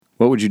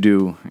What would you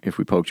do if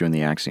we poked you in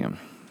the axiom?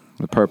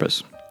 The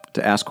purpose: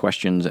 to ask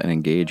questions and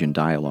engage in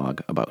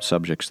dialogue about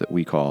subjects that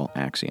we call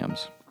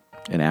axioms.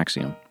 An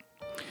axiom: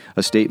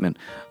 a statement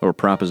or a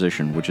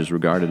proposition which is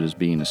regarded as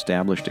being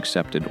established,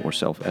 accepted, or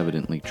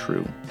self-evidently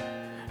true.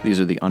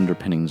 These are the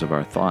underpinnings of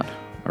our thought,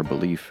 our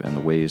belief, and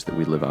the ways that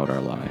we live out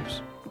our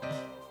lives.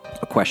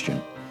 A question: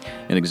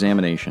 an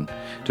examination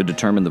to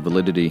determine the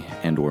validity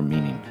and or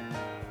meaning.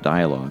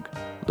 Dialogue: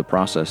 the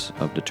process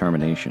of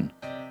determination,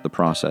 the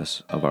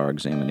process of our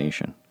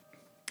examination.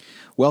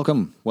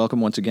 Welcome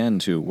once again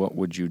to What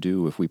Would You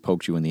Do If We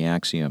Poked You in the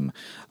Axiom?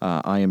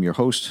 I am your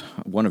host,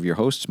 one of your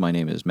hosts. My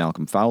name is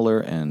Malcolm Fowler,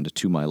 and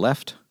to my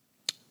left,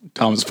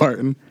 Thomas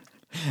Parton.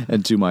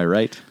 And to my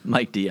right,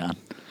 Mike Dion.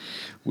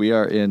 We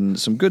are in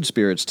some good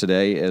spirits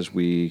today as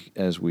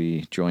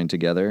we join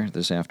together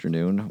this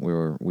afternoon.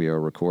 We are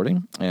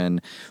recording,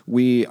 and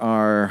we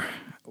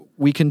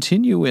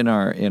continue in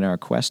our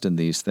quest in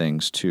these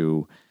things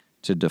to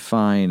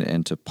define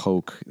and to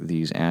poke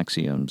these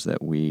axioms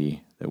that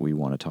we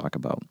want to talk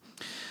about.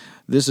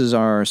 This is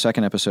our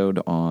second episode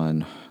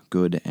on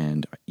good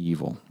and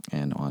evil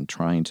and on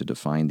trying to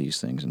define these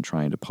things and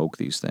trying to poke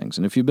these things.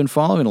 And if you've been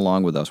following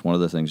along with us, one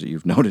of the things that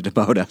you've noted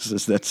about us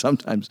is that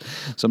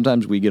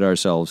sometimes we get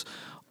ourselves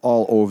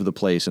all over the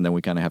place, and then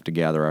we kind of have to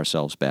gather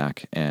ourselves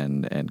back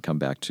and come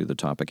back to the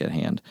topic at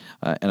hand.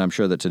 And I'm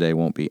sure that today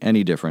won't be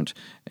any different.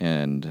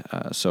 And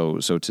so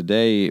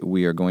today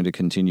we are going to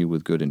continue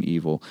with good and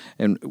evil.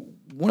 And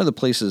one of the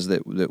places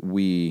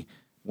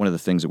one of the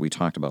things that we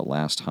talked about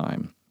last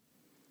time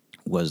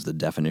was the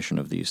definition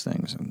of these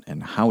things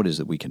and how it is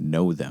that we can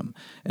know them.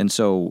 And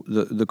so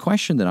the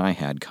question that I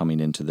had coming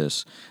into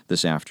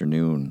this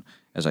afternoon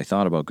as I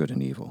thought about good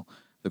and evil,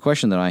 the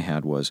question that I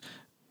had was,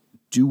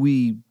 do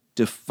we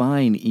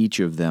define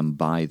each of them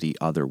by the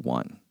other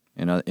one?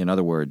 In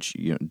other words,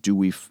 do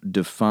we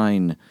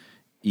define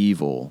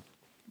evil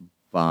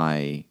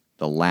by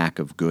the lack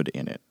of good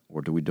in it,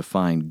 or do we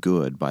define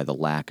good by the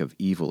lack of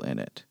evil in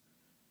it?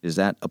 Is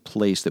that a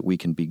place that we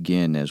can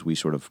begin as we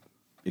sort of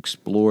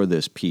explore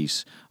this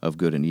piece of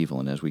good and evil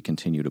and as we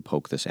continue to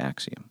poke this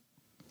axiom?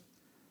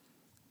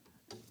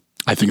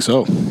 I think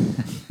so.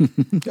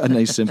 A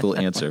nice, simple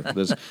answer.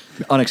 That's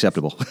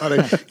unacceptable.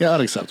 Yeah,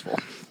 unacceptable.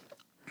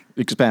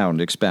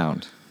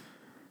 Expound.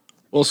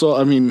 Well, so,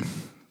 I mean,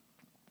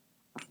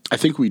 I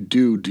think we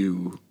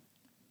do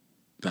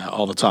that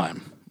all the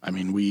time. I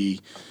mean, we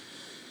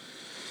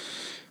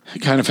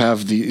kind of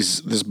have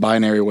this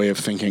binary way of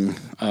thinking.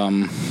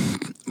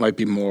 Might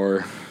be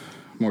more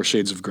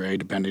shades of gray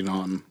depending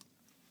on,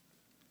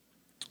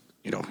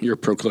 your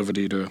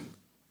proclivity to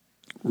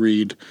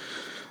read.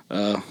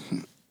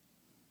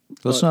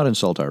 Let's not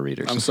insult our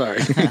readers. I'm sorry.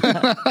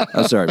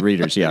 I'm sorry,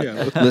 readers,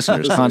 yeah.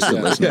 Listeners,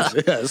 constant listeners.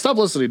 Yeah. Stop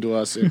listening to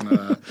us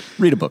and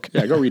read a book.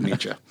 Yeah, go read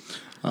Nietzsche.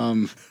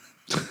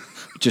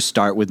 Just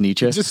start with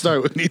Nietzsche? Just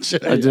start with Nietzsche.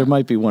 There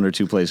might be one or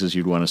two places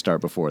you'd want to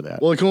start before that.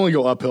 Well, it can only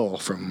go uphill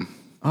from...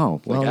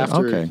 Oh, well,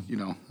 after,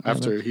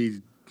 after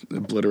he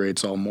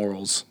obliterates all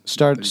morals.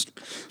 Start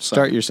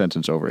your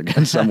sentence over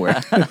again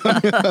somewhere.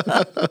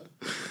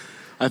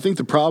 I think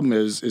the problem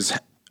is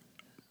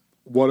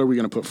what are we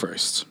going to put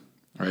first,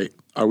 right?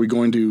 Are we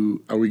going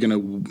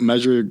to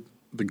measure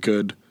the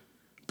good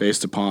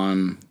based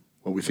upon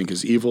what we think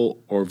is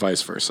evil, or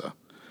vice versa?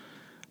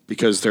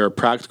 Because there are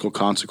practical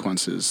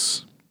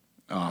consequences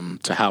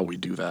to how we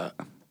do that.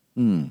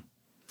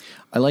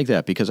 I like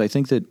that, because I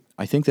think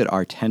that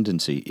our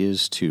tendency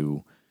is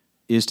to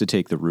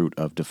take the route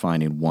of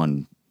defining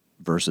one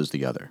versus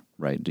the other,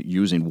 right?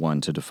 Using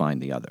one to define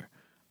the other.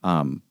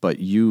 But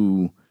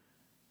you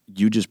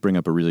just bring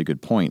up a really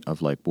good point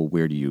of like, well,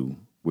 where do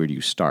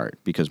you start?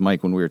 Because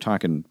Mike, when we were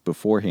talking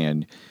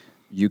beforehand,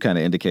 you kind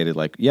of indicated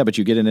like, yeah, but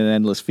you get in an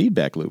endless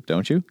feedback loop,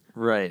 don't you?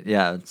 Right.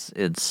 Yeah.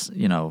 It's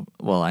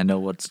well, I know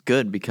what's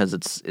good because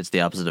it's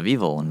the opposite of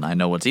evil, and I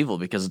know what's evil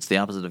because it's the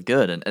opposite of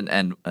good.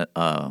 And wait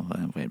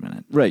a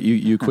minute. Right.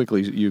 You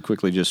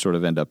quickly just sort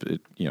of end up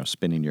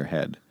spinning your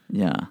head.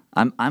 Yeah.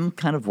 I'm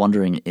kind of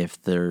wondering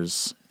if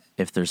there's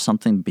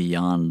something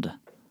beyond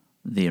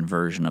the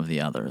inversion of the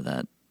other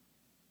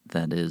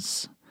that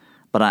is,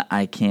 but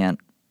I can't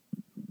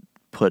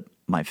put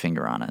my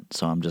finger on it.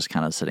 So I'm just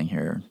kind of sitting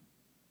here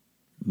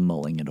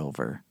mulling it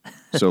over.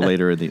 So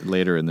later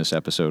in this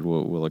episode,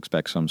 we'll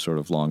expect some sort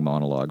of long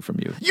monologue from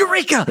you.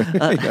 Eureka!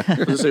 I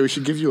was gonna say we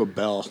should give you a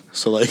bell.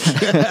 So like,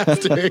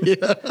 after,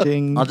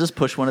 Ding. I'll just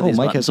push one of these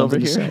Mike buttons has over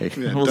something here. to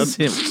say. Yeah, We'll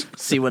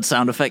see what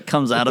sound effect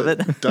comes out of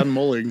it. Done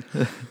mulling.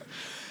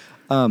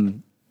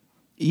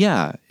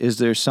 Yeah. Is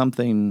there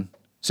something?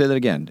 Say that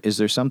again. Is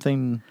there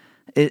something?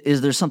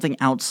 Is there something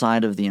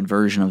outside of the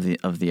inversion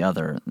of the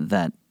other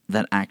that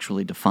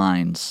actually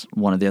defines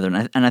one or the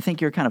other? And I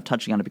think you're kind of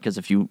touching on it, because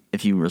if you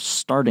were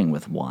starting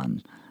with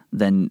one,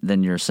 then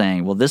you're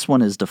saying, well, this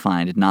one is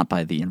defined not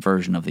by the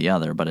inversion of the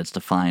other, but it's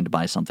defined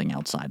by something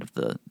outside of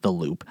the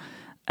loop.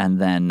 And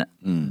then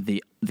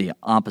the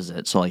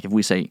opposite. So like if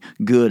we say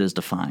good is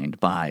defined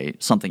by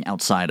something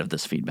outside of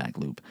this feedback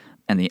loop,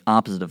 and the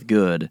opposite of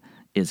good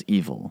is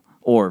evil,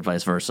 Or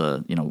vice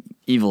versa,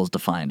 evil is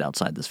defined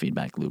outside this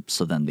feedback loop.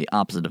 So then the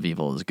opposite of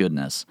evil is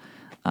goodness,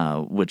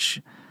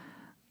 which,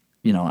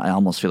 I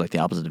almost feel like the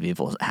opposite of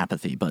evil is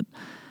apathy, but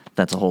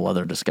that's a whole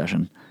other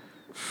discussion.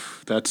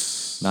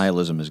 That's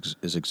Nihilism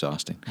is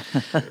exhausting.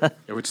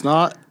 It's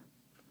not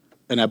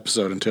an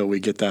episode until we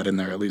get that in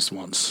there at least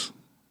once.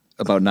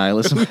 About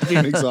nihilism?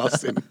 Being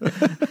exhausting.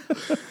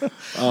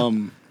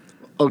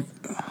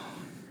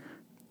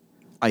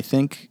 I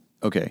think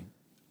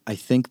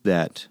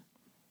that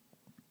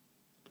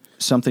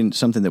something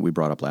that we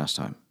brought up last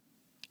time,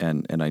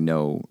 and I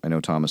know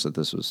Thomas, that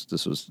this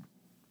was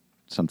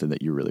something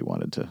that you really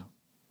wanted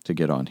to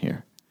get on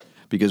here,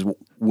 because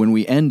when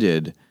we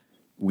ended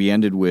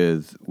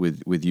with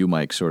you,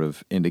 Mike, sort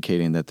of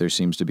indicating that there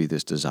seems to be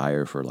this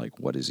desire for like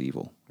what is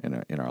evil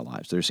in our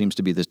lives. There seems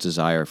to be this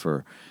desire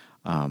for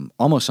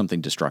almost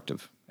something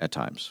destructive at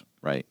times,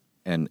 right?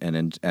 And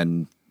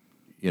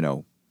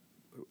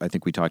I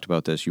think we talked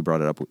about this. You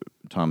brought it up,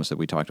 Thomas, that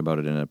we talked about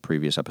it in a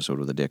previous episode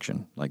with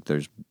addiction. Like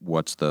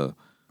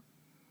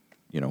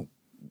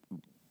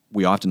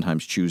we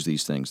oftentimes choose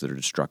these things that are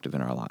destructive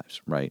in our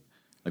lives, right?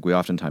 Like we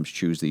oftentimes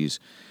choose these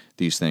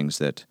things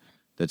that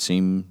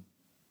seem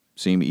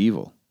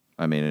evil.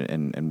 I mean,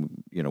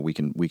 and we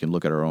can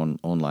look at our own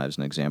lives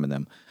and examine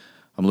them.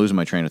 I'm losing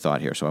my train of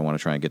thought here, so I want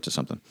to try and get to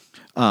something.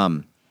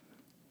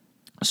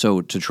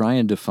 So to try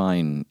and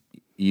define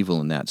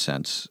evil in that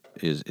sense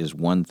is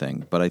one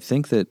thing, but I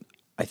think that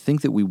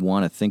we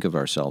want to think of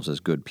ourselves as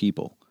good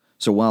people.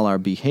 So while our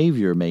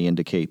behavior may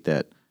indicate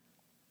that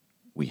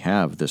we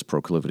have this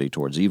proclivity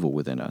towards evil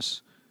within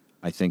us,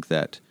 I think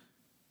that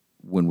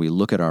when we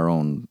look at our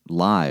own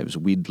lives,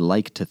 we'd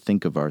like to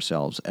think of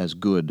ourselves as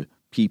good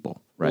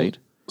people, right?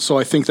 So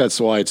I think that's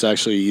why it's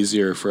actually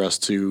easier for us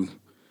to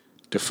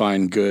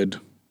define good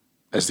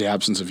as the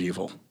absence of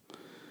evil,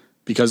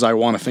 because I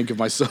want to think of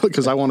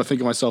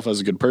myself as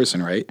a good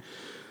person, right?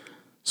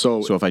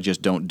 So if I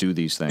just don't do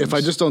these things, if I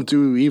just don't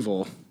do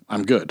evil,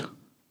 I'm good.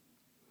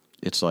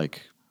 It's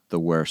like the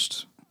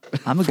worst.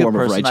 I'm a good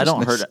person. I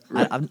don't hurt.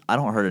 I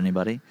don't hurt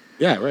anybody.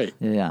 Yeah, right.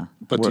 Yeah.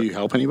 But do you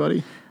help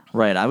anybody?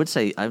 Right. I would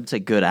say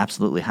good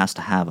absolutely has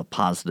to have a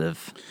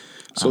positive.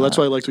 So that's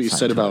why I liked what you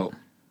said about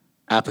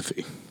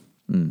apathy.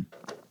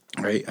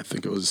 Right. I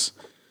think it was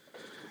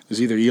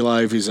either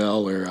Elie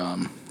Wiesel or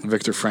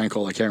Viktor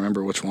Frankl. I can't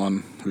remember which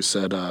one, who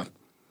said,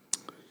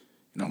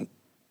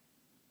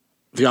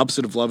 the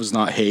opposite of love is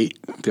not hate.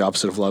 The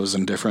opposite of love is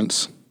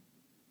indifference.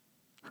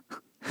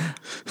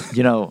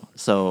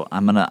 So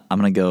I'm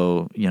gonna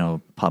go,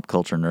 pop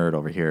culture nerd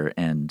over here,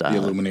 and The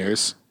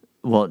Illumineers.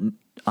 Well,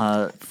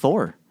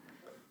 Thor,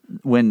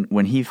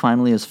 when he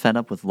finally is fed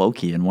up with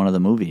Loki in one of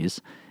the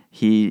movies,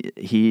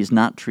 he's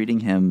not treating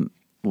him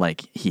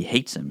like he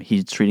hates him.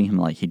 He's treating him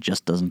like he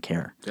just doesn't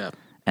care. Yeah,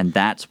 and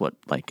that's what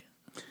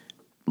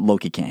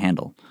Loki can't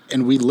handle.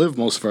 And we live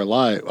most of our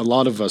life. A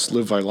lot of us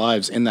live our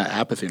lives in that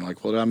apathy.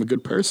 Like, well, I'm a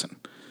good person.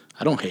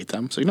 I don't hate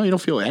them. So you don't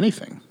feel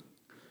anything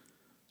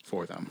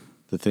for them.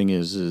 The thing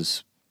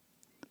is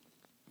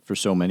for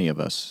so many of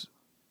us,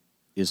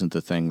 isn't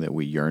the thing that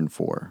we yearn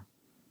for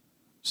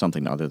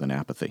something other than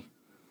apathy?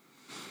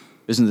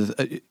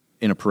 Isn't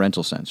in a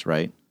parental sense,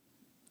 right?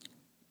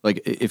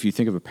 Like if you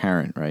think of a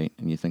parent, right,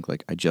 and you think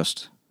like I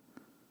just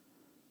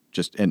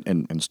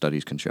and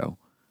studies can show,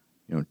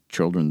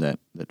 children that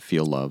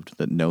feel loved,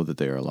 that know that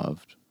they are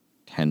loved,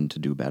 tend to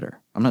do better.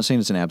 I'm not saying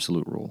it's an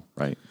absolute rule,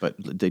 right? But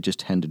they just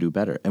tend to do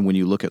better. And when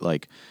you look at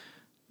like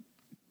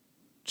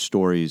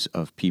stories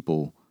of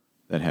people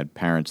that had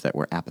parents that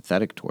were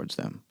apathetic towards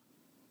them,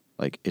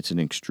 like it's an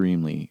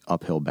extremely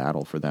uphill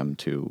battle for them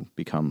to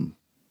become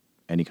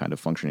any kind of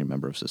functioning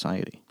member of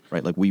society,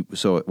 right? Like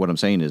so what I'm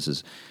saying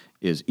is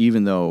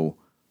even though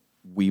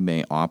we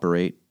may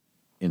operate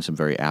in some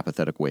very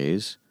apathetic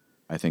ways,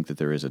 I think that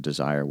there is a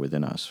desire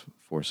within us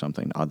for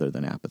something other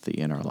than apathy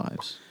in our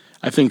lives.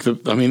 I think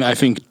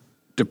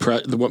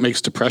what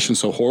makes depression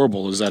so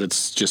horrible is that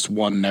it's just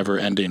one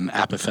never-ending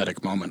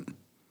apathetic moment.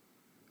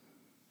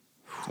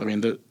 I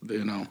mean,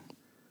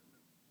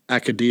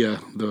 akadia,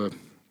 the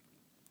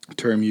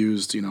term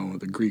used,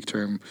 the Greek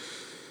term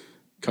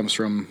comes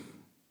from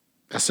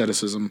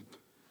asceticism.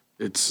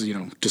 It's,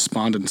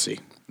 despondency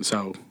is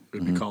how it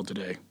would be called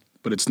today.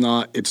 But it's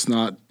not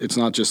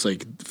just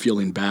like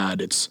feeling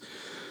bad. It's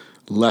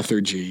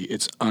lethargy.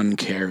 It's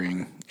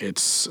uncaring.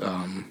 It's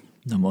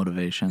no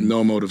motivation.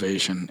 No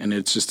motivation, and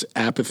it's just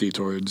apathy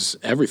towards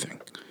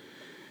everything.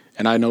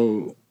 And I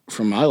know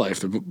from my life,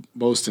 the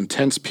most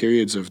intense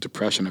periods of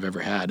depression I've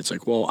ever had, it's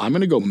like, well, I'm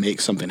going to go make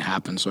something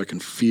happen so I can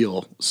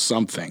feel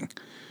something.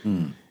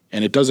 And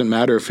it doesn't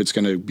matter if it's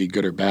going to be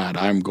good or bad.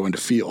 I'm going to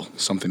feel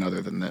something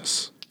other than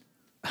this.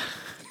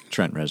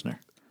 Trent Reznor.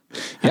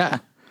 Yeah.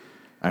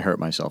 I hurt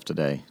myself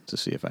today to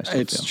see if I still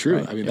It's feel. true.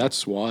 Right? I mean,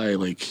 that's why,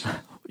 like...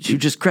 You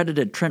just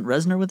credited Trent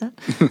Reznor with that?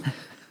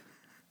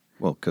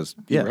 Well, because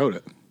he wrote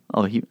it.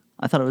 Oh,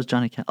 I thought it was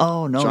Johnny Cash.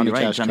 Oh, no, Johnny you're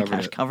right. Cash Johnny covered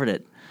Cash it. covered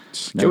it. Go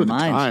Never with the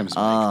mind. times,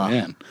 Mike,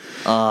 man.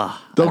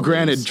 Though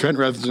granted, Trent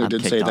Reznor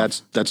did say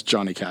that's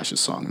Johnny Cash's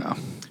song now.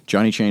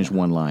 Johnny changed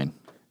one line.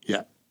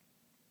 Yeah.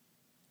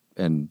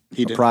 and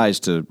He a did. prize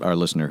to our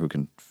listener who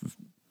can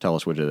tell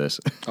us which it is.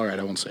 All right,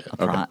 I won't say it.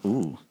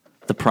 Ooh,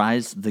 the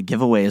prize, the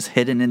giveaway is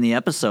hidden in the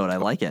episode. I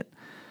like it.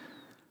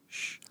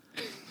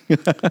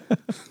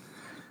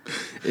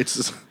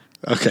 It's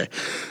okay.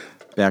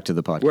 Back to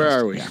the podcast. Where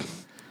are we?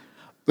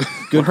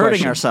 We're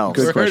hurting question. ourselves.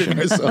 Good We're hurting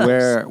question.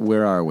 ourselves.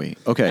 Where are we?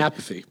 Okay.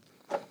 Apathy.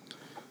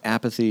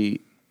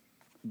 Apathy,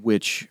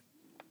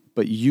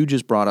 but you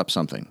just brought up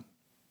something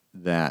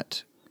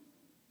that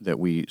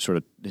we sort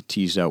of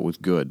teased out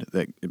with good.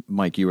 That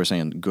Mike, you were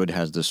saying good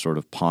has this sort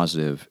of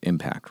positive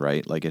impact,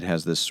 right? Like it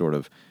has this sort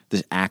of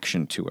this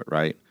action to it,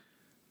 right?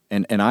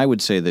 And I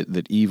would say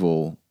that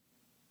evil.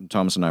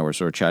 Thomas and I were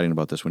sort of chatting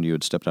about this when you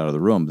had stepped out of the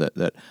room.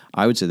 That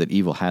I would say that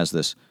evil has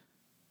this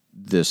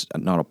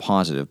not a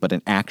positive, but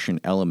an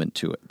action element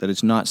to it. That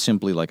it's not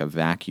simply like a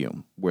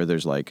vacuum where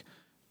there's no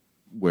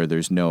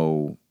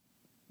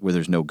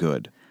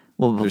good.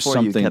 Well,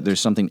 There's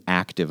something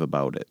active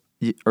about it.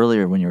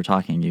 Earlier when you were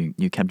talking,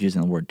 you kept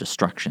using the word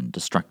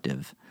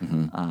destructive,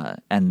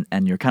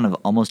 and you're kind of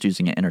almost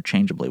using it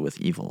interchangeably with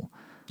evil.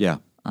 Yeah.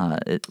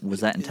 Was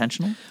that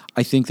intentional?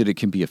 I think that it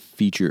can be a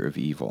feature of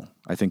evil.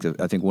 I think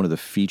one of the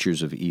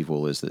features of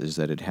evil is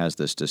that it has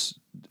this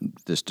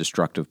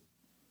destructive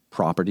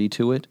property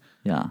to it.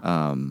 Yeah.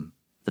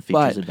 The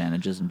features,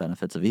 advantages, and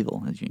benefits of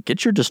evil. You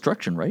get your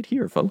destruction right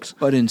here, folks.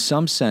 But in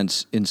some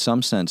sense,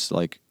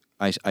 like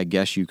I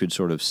guess you could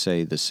sort of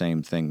say the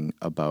same thing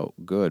about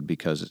good,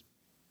 because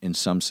in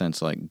some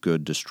sense, like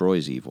good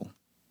destroys evil.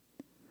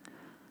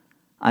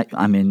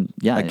 I mean,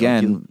 yeah.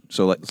 Again,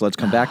 so let's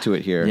come back to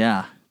it here.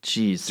 Yeah.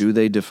 Jeez. Do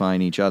they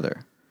define each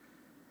other?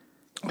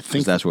 I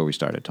think that's where we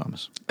started,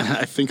 Thomas.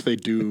 I think they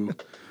do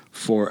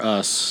for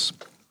us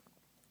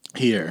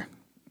here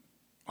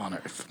on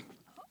Earth.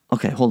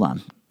 Okay, hold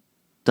on.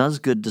 Does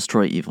good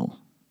destroy evil,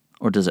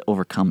 or does it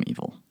overcome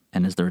evil?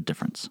 And is there a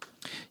difference?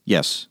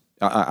 Yes,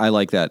 I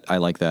like that. I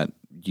like that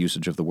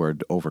usage of the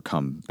word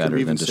overcome better Could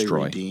we even than destroy.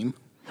 Say redeem?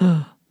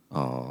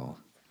 Oh,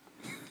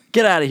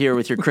 get out of here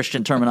with your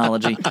Christian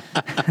terminology.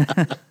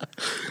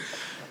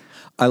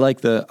 I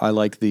like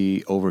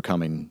the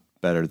overcoming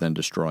better than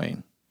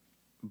destroying.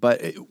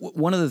 But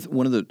one of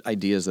the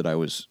ideas that I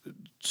was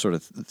sort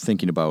of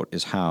thinking about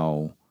is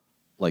how,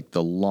 like,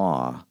 the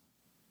law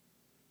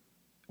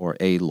or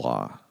a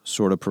law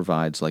sort of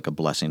provides like a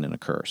blessing and a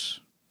curse.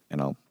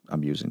 And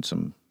I'm using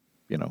some,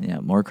 Yeah,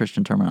 more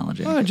Christian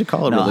terminology. Why don't you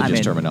call it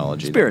religious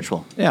terminology?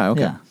 Spiritual. Yeah,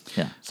 okay.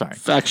 Yeah, sorry.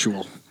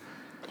 Factual.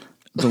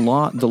 The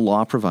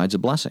law provides a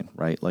blessing,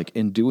 right? Like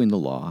in doing the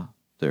law,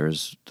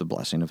 there's the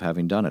blessing of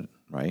having done it,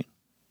 right?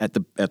 At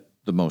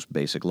the most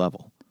basic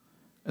level.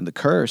 And the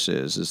curse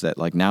is that,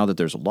 like, now that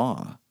there's a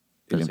law,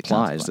 it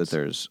implies that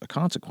there's a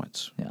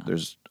consequence. Yeah.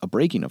 There's a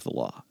breaking of the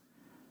law.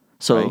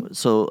 So right?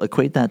 So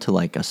equate that to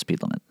like a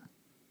speed limit.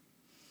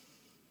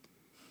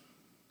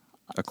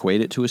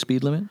 Equate it to a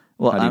speed limit?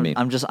 Well, How do you mean?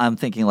 I'm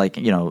thinking like,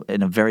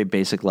 in a very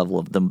basic level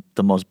of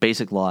the most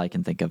basic law I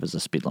can think of is a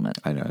speed limit.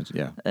 I know,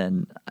 yeah.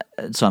 And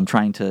so I'm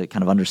trying to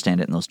kind of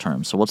understand it in those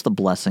terms. So what's the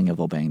blessing of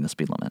obeying the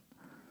speed limit?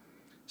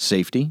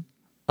 Safety.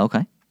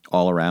 Okay.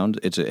 All around.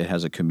 It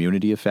has a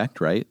community effect,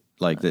 right?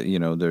 Like there's You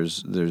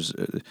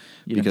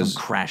don't come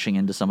crashing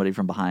into somebody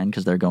from behind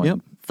because they're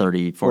going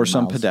 30, 40 or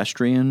some miles.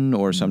 pedestrian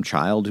or some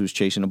child who's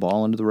chasing a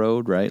ball into the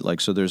road, right? Like,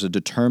 so there's a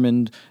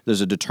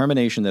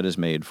determination that is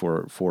made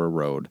for a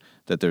road,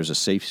 that there's a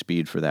safe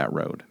speed for that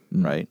road,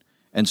 right?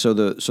 And so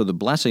the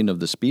blessing of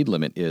the speed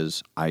limit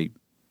is, I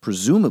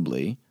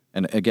presumably,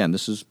 and again,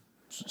 this is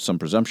some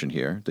presumption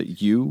here,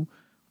 that you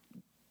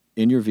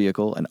in your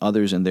vehicle and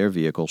others in their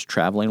vehicles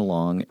traveling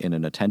along in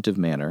an attentive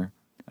manner,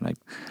 and I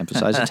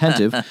emphasize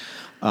attentive,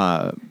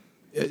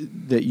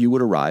 that you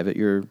would arrive at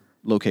your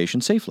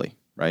location safely,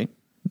 right?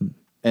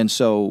 And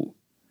so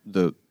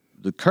the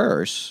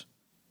curse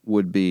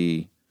would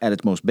be, at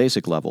its most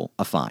basic level,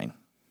 a fine.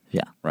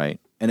 Yeah. Right?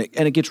 And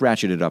it gets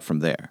ratcheted up from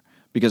there.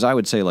 Because I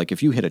would say, like,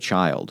 if you hit a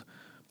child,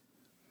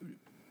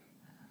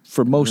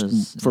 for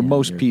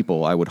most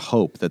people, I would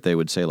hope that they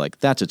would say, like,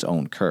 that's its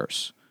own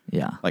curse.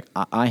 Yeah. Like,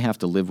 I have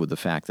to live with the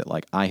fact that,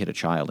 like, I hit a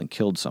child and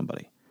killed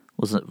somebody.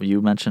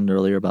 You mentioned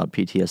earlier about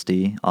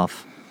PTSD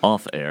off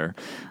air,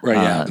 right?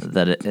 Yeah,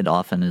 that it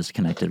often is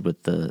connected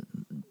with the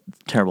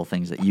terrible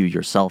things that you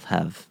yourself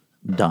have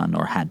done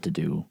or had to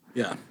do.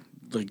 Yeah,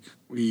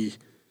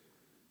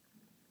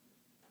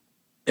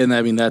 and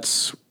I mean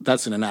that's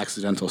in an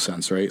accidental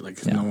sense, right?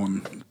 Like no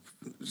one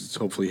is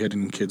hopefully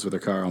hitting kids with a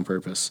car on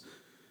purpose,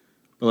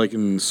 but like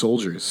in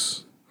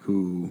soldiers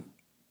who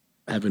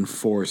have been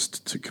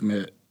forced to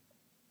commit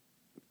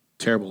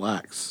terrible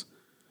acts.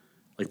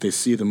 Like they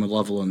see the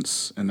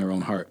malevolence in their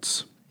own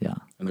hearts. Yeah.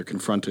 And they're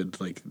confronted,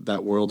 like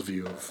that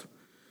worldview of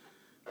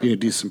being a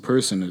decent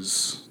person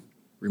is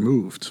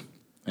removed.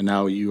 And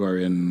now you are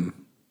in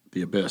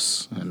the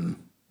abyss. And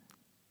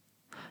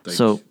like,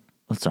 the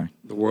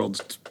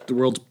world's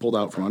pulled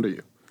out from under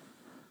you.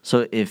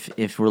 So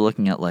if we're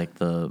looking at like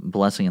the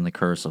blessing and the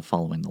curse of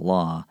following the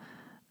law,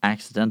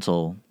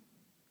 accidental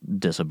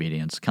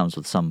disobedience comes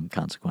with some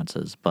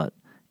consequences, but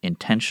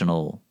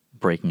intentional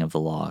breaking of the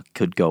law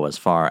could go as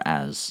far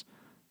as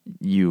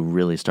you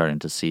really starting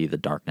to see the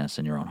darkness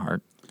in your own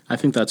heart. I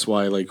think that's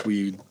why, like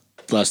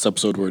last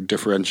episode, we're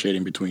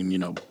differentiating between,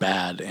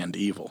 bad and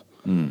evil.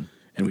 And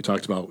we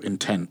talked about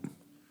intent,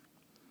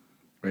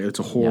 right? It's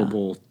a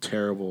horrible,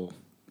 terrible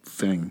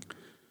thing.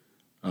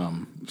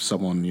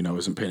 Someone,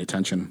 isn't paying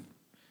attention.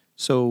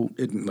 So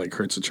It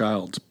hurts a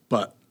child,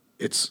 but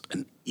it's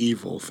an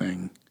evil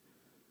thing,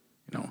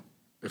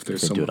 if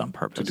there's They do someone it on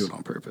purpose. to do it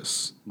on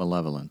purpose.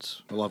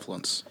 malevolence.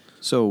 Malevolence.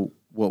 So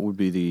what would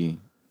be the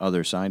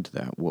other side to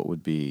that? What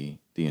would be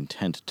the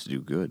intent to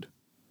do good?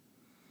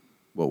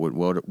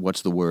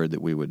 What's the word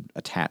that we would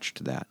attach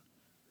to that?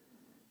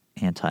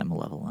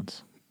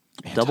 Anti-malevolence.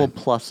 Double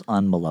plus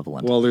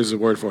unmalevolent. Well, there's a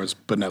word for it. It's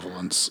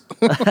benevolence.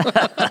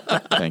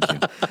 Thank you.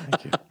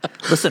 Thank you.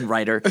 Listen,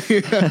 writer.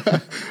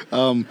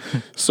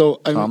 So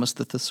Thomas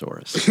the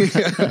Thesaurus.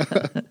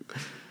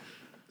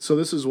 So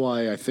this is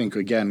why I think,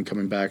 again,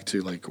 coming back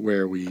to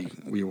where we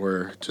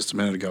were just a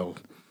minute ago,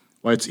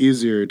 why it's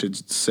easier to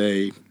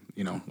say,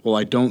 well,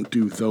 I don't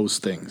do those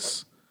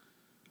things,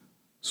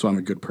 so I'm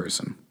a good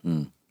person.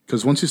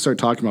 Because once you start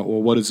talking about,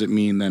 well, what does it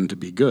mean then to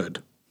be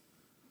good?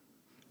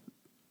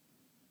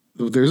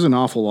 There's an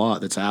awful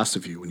lot that's asked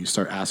of you when you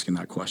start asking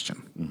that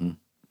question.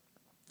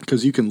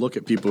 Because you can look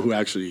at people who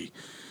actually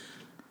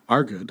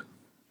are good.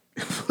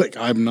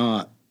 I'm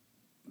not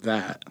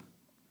that.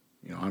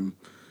 I'm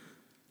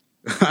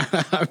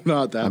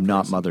not that. I'm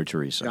not person. Mother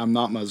Teresa. I'm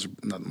not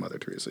Mother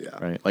Teresa, yeah.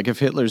 Right. Like if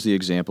Hitler's the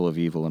example of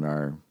evil in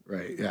our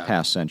Right, yeah.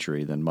 past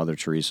century, then Mother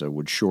Teresa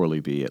would surely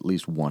be at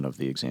least one of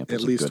the examples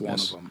At of least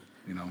goodness. one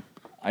of them,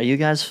 Are you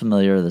guys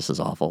familiar? This is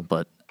awful,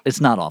 but it's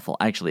not awful.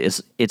 Actually,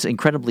 it's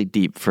incredibly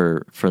deep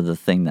for the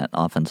thing that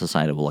often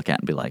society will look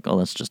at and be like, oh,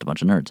 that's just a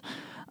bunch of nerds.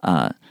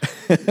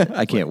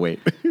 I can't wait.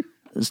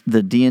 It's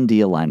the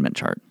D&D alignment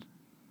chart.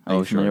 Are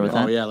you familiar with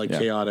that? Oh, yeah,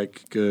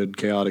 chaotic good,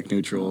 chaotic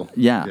neutral.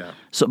 Yeah.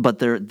 So, but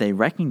they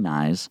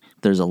recognize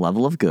there's a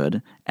level of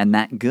good, and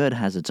that good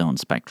has its own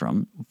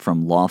spectrum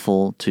from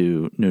lawful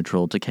to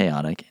neutral to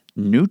chaotic.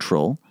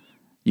 Neutral,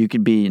 you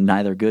could be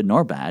neither good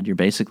nor bad. You're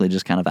basically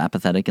just kind of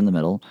apathetic in the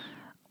middle,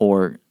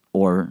 or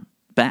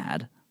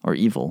bad or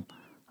evil.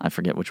 I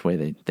forget which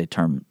way they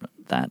term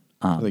that.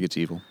 I think it's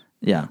evil.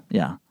 Yeah.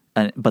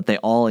 But they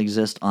all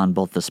exist on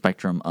both the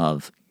spectrum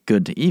of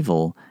good to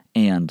evil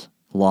and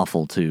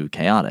lawful to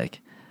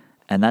chaotic.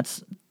 And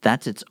that's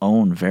its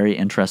own very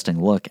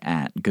interesting look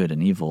at good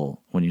and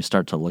evil when you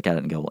start to look at it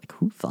and go,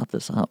 who thought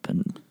this up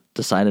and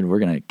decided we're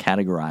going to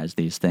categorize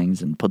these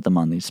things and put them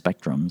on these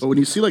spectrums? But when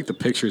you see the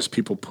pictures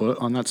people put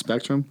on that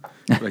spectrum,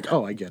 you're like,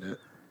 oh, I get it.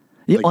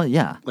 Yeah,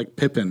 yeah. Like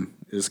Pippin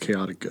is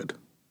chaotic good.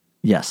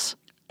 Yes.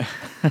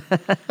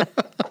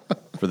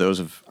 For those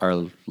of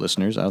our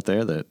listeners out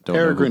there that don't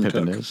Peregrine know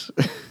who Pippin Took. is.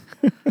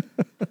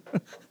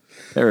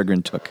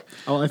 Peregrine Took.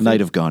 Oh,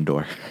 Knight of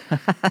Gondor.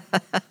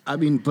 I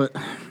mean, but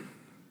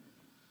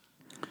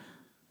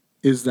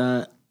is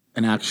that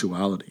an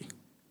actuality?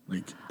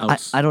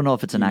 I don't know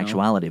if it's an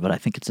actuality, but I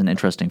think it's an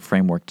interesting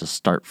framework to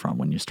start from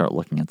when you start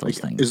looking at those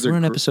things. Is there We're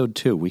in episode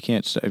 2. We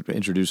can't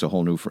introduce a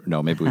whole new...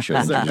 no, maybe we should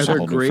are introduce a there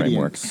whole new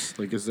framework. gradients?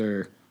 Is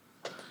there...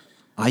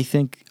 I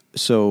think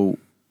so.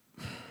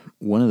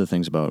 One of the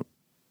things about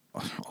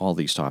all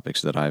these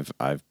topics that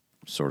I've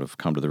sort of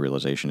come to the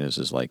realization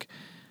is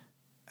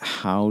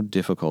how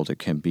difficult it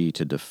can be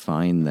to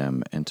define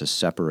them and to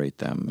separate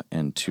them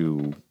and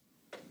to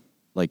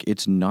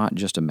it's not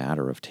just a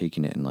matter of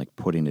taking it and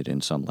putting it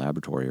in some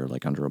laboratory or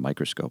under a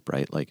microscope,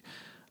 right?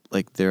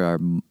 There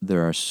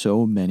are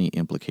so many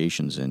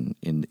implications in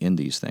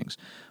these things.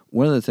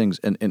 One of the things,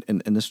 and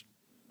this,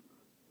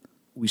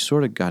 we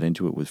sort of got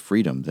into it with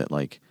freedom that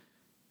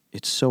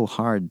it's so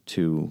hard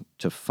to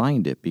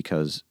find it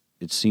because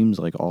it seems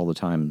like all the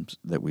times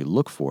that we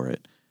look for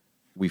it,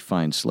 we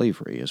find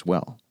slavery as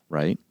well,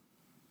 right?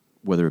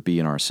 Whether it be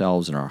in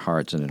ourselves, in our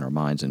hearts, and in our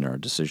minds, and in our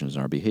decisions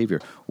and our behavior,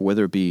 or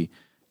whether it be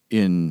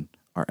in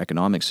our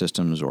economic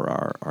systems or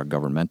our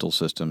governmental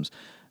systems,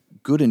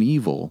 good and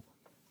evil,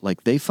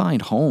 they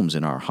find homes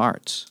in our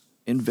hearts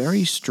in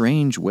very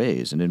strange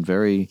ways and in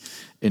very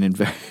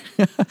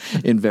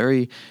in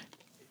very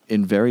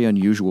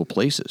unusual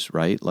places,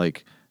 right?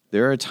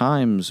 There are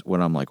times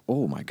when I'm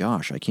oh my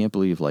gosh, I can't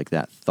believe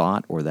that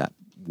thought or that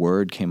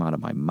word came out of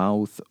my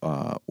mouth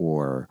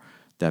or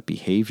that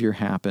behavior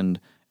happened.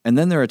 And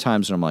then there are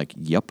times when I'm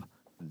yep,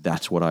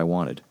 that's what I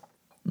wanted.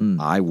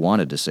 I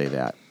wanted to say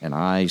that, and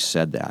I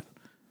said that.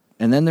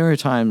 And then there are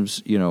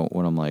times,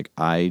 when I'm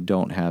I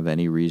don't have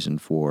any reason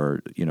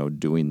for,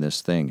 doing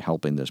this thing,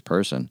 helping this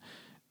person,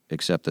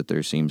 except that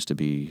there seems to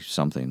be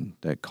something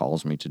that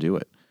calls me to do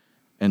it.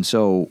 And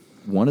so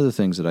one of the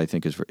things that I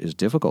think is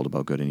difficult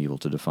about good and evil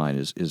to define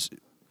is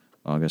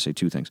I'm going to say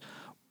two things.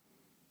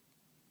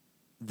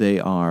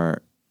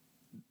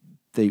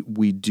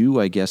 We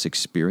do, I guess,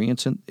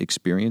 experience them.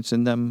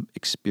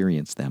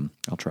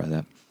 I'll try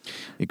that.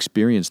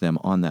 Experience them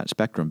on that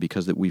spectrum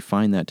because that we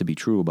find that to be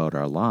true about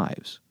our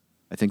lives.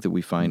 I think that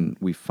we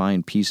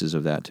find pieces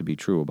of that to be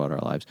true about our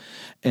lives.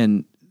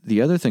 And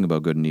the other thing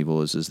about good and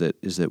evil is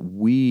that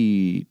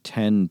we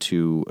tend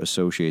to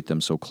associate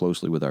them so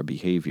closely with our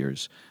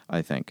behaviors,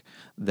 I think,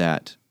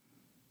 that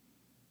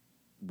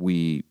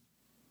we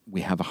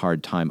have a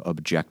hard time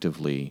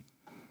objectively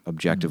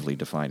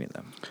defining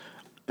them.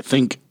 I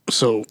think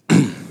so.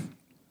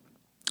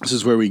 This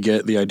is where we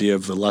get the idea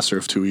of the lesser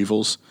of two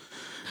evils,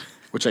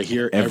 which I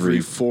hear every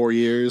 4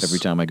 years. Every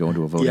time I go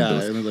into a voting booth.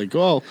 Yeah, and they're like,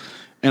 well,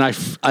 and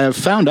I have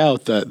found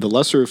out that the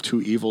lesser of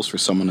two evils for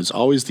someone is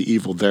always the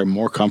evil they're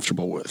more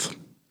comfortable with.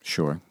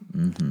 Sure.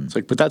 Mm-hmm. It's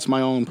like, but that's my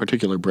own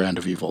particular brand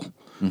of evil.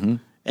 Mm-hmm.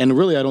 And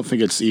really, I don't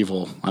think it's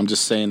evil. I'm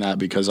just saying that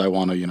because I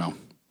want to,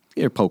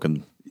 You're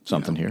poking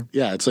something here.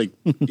 Yeah, it's like,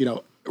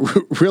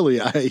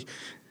 really,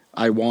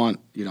 I want,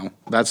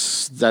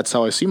 that's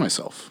how I see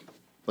myself.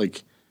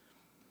 Like,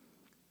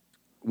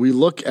 we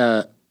look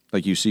at...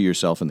 Like you see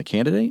yourself in the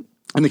candidate?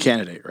 In the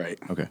candidate, right.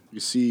 Okay. You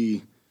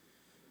see...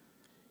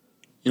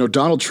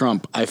 Donald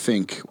Trump, I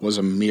think, was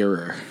a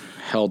mirror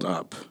held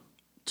up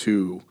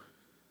to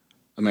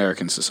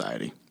American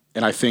society.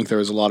 And I think there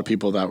was a lot of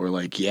people that were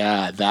like,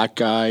 yeah, that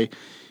guy,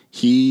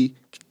 he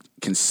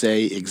can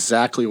say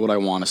exactly what I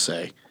want to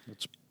say.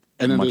 That's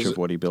and then much of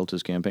what he built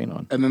his campaign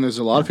on. And then there's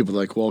a lot of people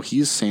like, well,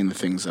 he's saying the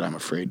things that I'm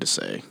afraid to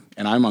say.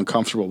 And I'm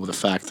uncomfortable with the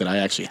fact that I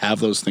actually have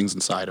those things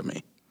inside of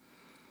me.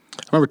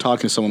 I remember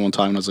talking to someone one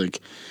time and I was like,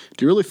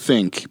 do you really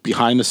think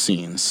behind the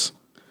scenes,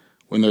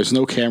 when there's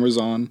no cameras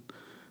on,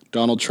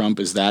 Donald Trump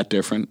is that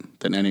different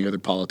than any other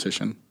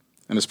politician?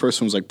 And this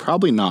person was like,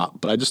 probably not,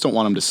 but I just don't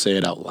want him to say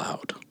it out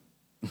loud.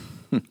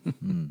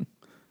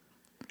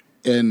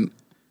 And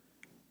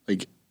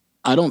like,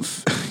 I don't,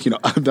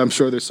 I'm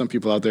sure there's some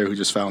people out there who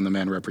just found the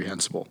man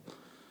reprehensible.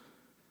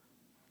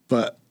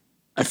 But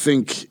I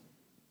think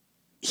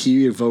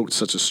he evoked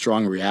such a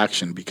strong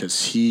reaction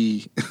because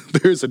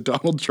there's a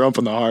Donald Trump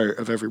in the heart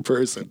of every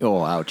person.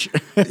 Oh, ouch.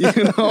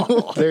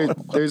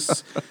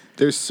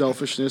 There's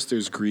selfishness,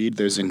 there's greed,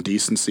 there's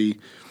indecency,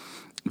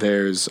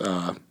 there's,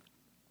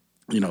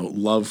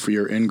 love for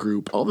your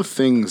in-group. All the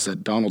things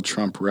that Donald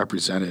Trump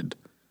represented,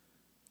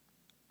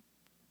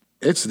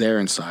 it's there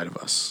inside of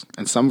us.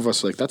 And some of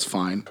us are like, that's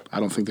fine. I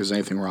don't think there's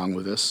anything wrong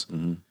with this.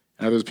 Mm-hmm.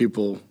 And others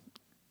people,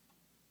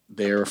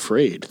 they're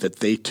afraid that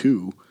they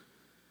too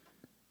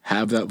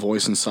have that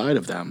voice inside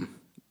of them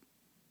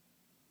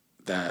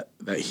that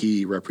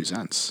he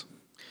represents.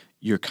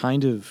 You're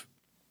kind of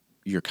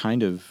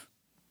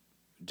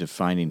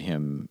defining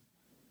him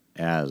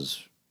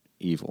as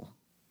evil.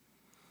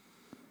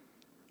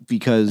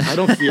 Because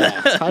I'm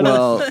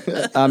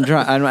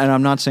trying, and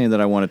I'm not saying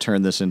that I want to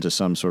turn this into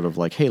some sort of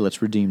like, hey,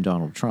 let's redeem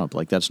Donald Trump.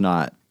 Like that's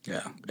not.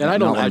 Yeah, and I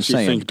don't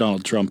actually think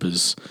Donald Trump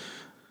is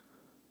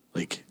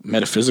like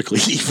metaphysically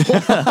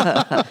evil.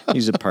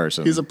 He's a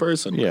person. He's a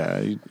person. Yeah,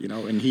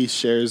 and he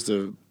shares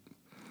the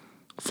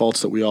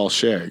faults that we all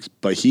share.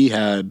 But he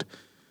had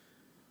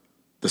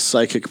the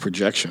psychic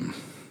projection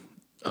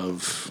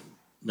of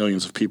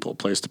millions of people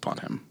placed upon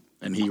him,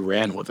 and he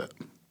ran with it.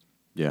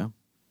 Yeah.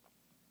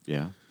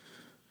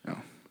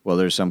 Well,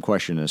 there's some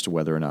question as to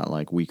whether or not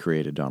like we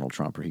created Donald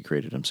Trump or he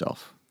created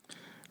himself.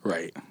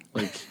 Right.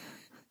 Like,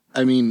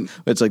 I mean,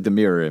 it's like the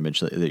mirror image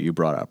that you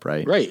brought up,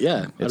 right? Right.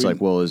 Yeah. It's like,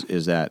 well,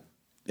 is that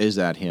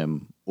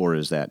him, or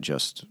is that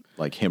just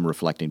like him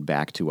reflecting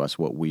back to us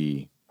what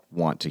we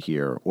want to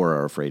hear or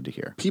are afraid to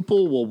hear?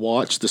 People will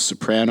watch The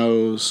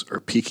Sopranos or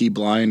Peaky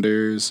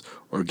Blinders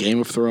or Game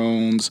of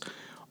Thrones,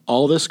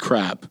 all this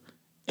crap,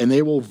 and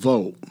they will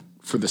vote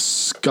for the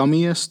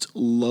scummiest,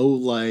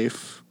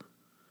 low-life.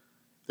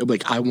 They'll be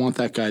like, I want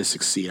that guy to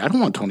succeed. I don't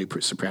want Tony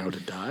Soprano to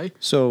die.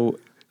 So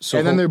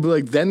and then they'll be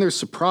like, then they're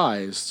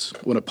surprised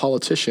when a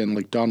politician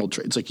like Donald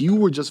Trump, it's like you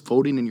were just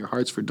voting in your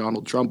hearts for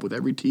Donald Trump with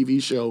every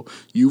TV show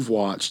you've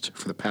watched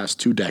for the past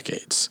 2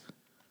 decades.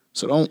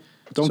 So don't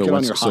get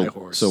on your high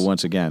horse. So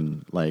once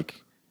again,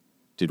 like,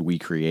 did we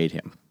create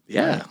him?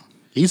 Yeah.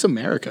 He's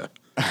America.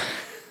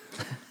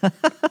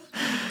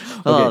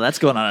 Oh, that's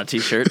going on a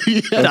T-shirt.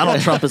 Yeah.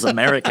 Donald Trump is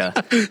America.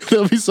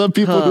 There'll be some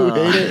people who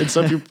hate it, and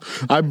some people.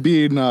 I'm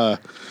being, yeah.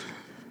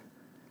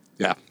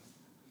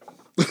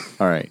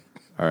 All right.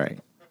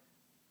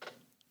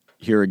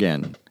 Here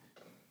again,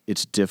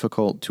 it's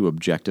difficult to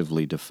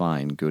objectively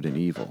define good and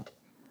evil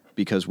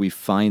because we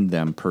find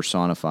them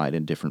personified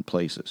in different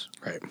places.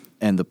 Right.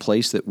 And the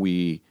place that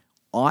we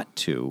ought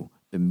to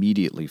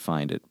immediately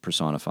find it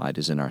personified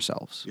is in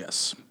ourselves.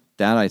 Yes.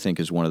 That, I think,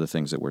 is one of the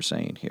things that we're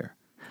saying here.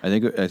 I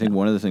think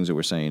one of the things that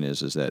we're saying is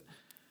that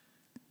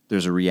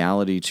there's a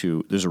reality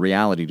to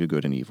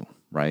good and evil,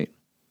 right?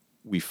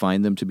 We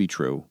find them to be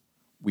true.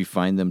 We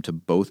find them to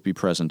both be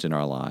present in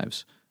our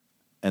lives,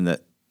 and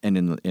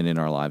in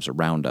our lives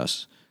around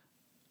us.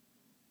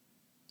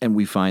 And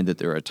we find that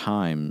there are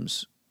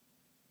times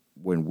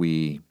when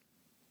we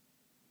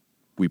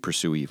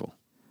pursue evil.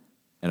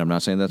 And I'm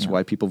not saying that's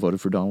why people voted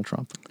for Donald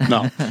Trump.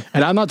 No,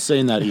 and I'm not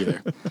saying that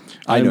either.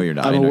 I know you're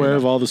not. I'm aware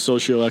of all the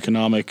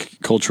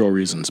socioeconomic, cultural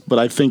reasons, but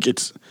I think I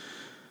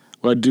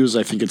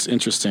think it's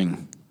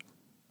interesting.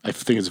 I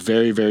think it's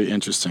very, very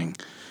interesting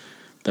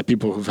that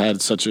people who've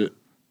had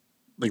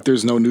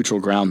there's no neutral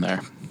ground there.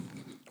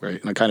 right?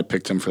 And I kind of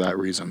picked him for that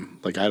reason.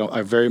 Like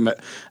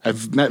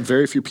I've met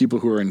very few people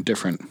who are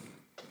indifferent.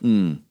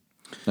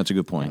 That's a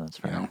good point. That's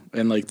fair. You know,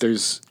 and like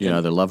there's You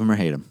either love him or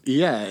hate him.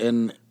 yeah,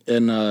 and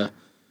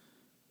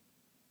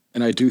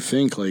I do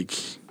think like,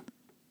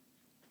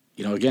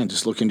 you know, again,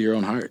 just look into your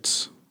own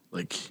hearts,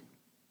 like,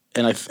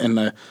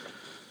 it'd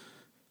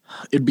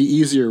be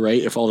easier,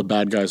 right, if all the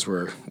bad guys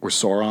were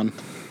Sauron,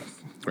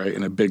 right,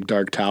 in a big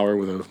dark tower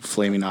with a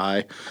flaming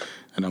eye,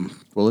 and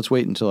Well, let's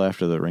wait until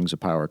after the Rings of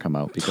Power come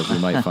out because we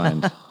might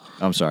find.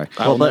 I'm sorry.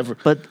 I'll But never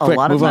a Quick,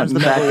 lot of move on. times the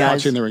never bad guys.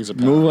 watching the Rings of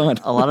Power. Move on.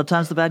 A lot of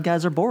times the bad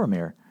guys are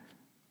Boromir,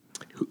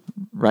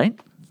 right?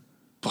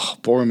 Oh,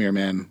 Boromir,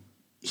 man,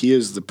 he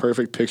is the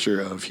perfect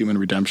picture of human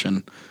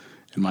redemption,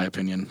 in my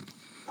opinion.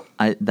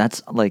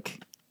 That's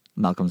like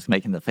Malcolm's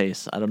making the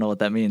face. I don't know what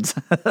that means.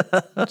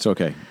 It's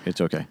okay.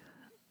 It's okay.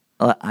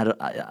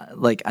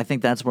 I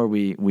think that's where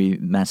we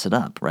mess it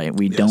up, right?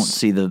 We don't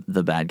see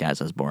the bad guys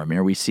as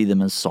Boromir. We see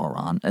them as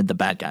Sauron. And the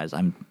bad guys,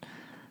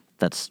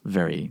 that's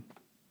very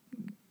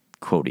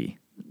quotey,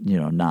 you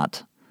know,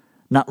 not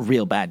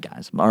real bad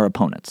guys, our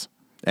opponents.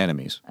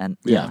 Enemies. And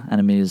Yeah.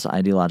 enemies,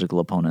 ideological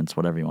opponents,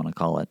 whatever you want to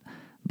call it.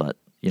 But,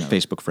 you know,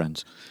 Facebook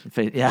friends.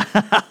 yeah.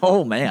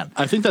 Oh man.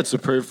 I think that's a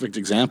perfect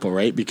example,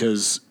 right?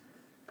 Because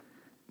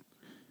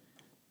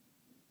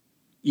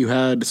you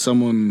had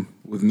someone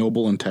with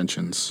noble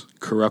intentions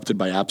corrupted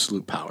by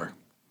absolute power,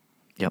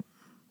 Yep.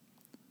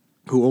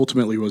 who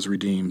ultimately was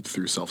redeemed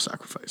through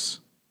self-sacrifice.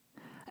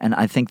 And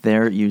I think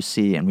there you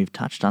see, and we've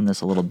touched on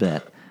this a little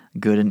bit,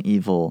 good and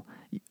evil.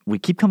 We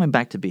keep coming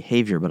back to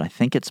behavior, but I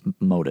think it's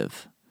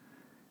motive.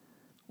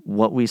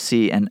 What we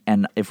see, and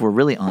if we're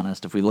really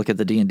honest, if we look at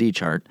the D&D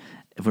chart,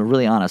 if we're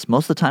really honest,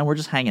 most of the time we're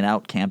just hanging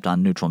out, camped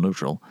on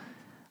neutral.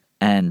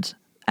 And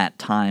at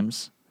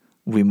times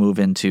we move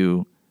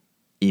into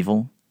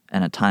evil,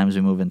 and at times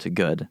we move into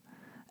good.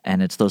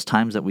 And it's those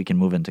times that we can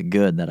move into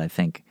good that I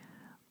think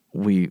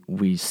we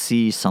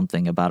see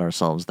something about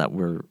ourselves that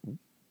we're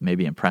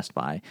maybe impressed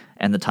by.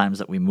 And the times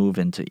that we move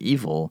into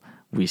evil,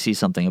 we see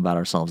something about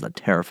ourselves that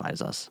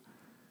terrifies us.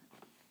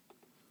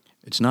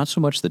 It's not so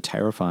much the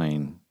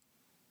terrifying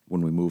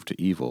when we move to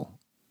evil,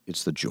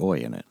 it's the joy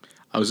in it.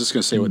 I was just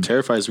going to say what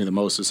terrifies me the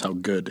most is how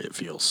good it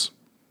feels.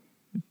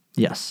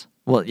 Yes.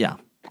 Well, yeah.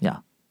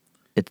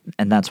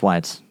 And that's why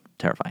it's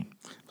terrifying.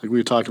 Like we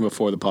were talking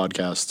before the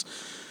podcast,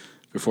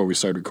 before we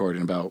started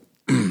recording, about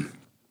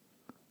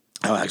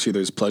how actually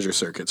there's pleasure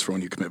circuits for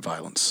when you commit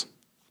violence.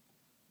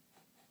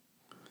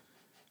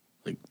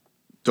 Like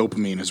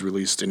dopamine is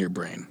released in your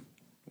brain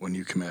when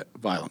you commit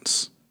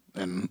violence,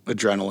 and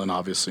adrenaline,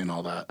 obviously, and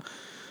all that.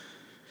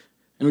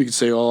 And we could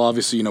say, well,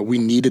 obviously, you know, we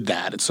needed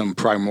that at some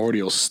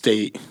primordial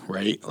state,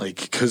 right?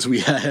 Like, because we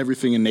had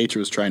everything in nature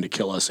was trying to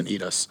kill us and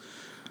eat us.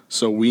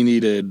 So we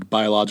needed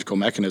biological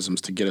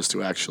mechanisms to get us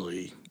to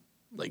actually,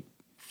 like,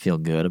 Feel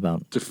good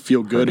about to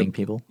feel good. hurting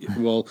people.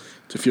 Well,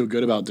 to feel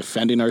good about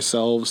defending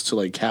ourselves, to,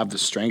 like, have the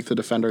strength to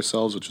defend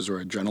ourselves, which is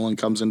where adrenaline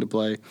comes into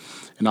play,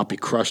 and not be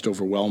crushed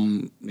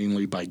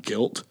overwhelmingly by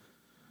guilt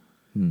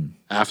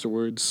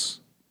afterwards.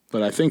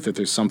 But I think that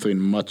there's something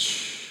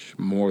much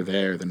more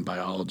there than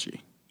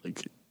biology.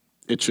 Like,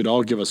 it should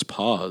all give us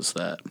pause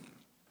that,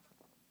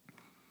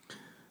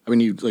 I mean,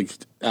 you, like,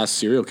 ask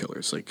serial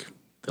killers, like,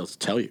 they'll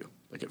tell you,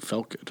 like, it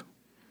felt good.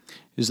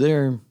 Is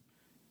there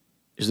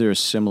a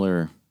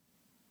similar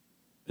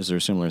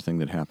thing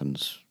that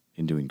happens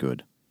in doing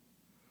good?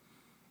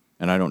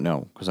 And I don't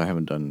know because I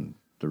haven't done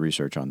the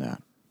research on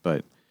that.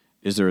 But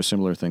is there a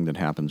similar thing that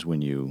happens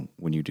when you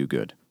do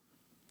good?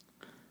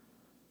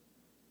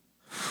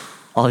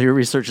 All your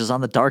research is on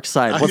the dark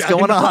side. What's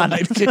going on?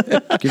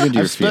 Give into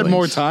your I've spent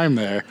more feelings. time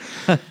there.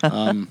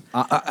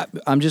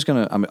 I'm just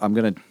gonna I'm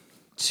gonna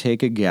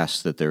take a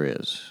guess that there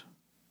is,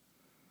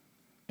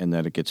 and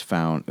that it gets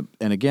found.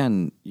 And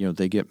again, you know,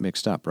 they get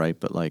mixed up, right?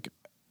 But like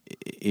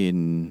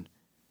in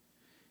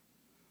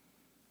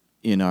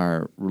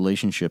our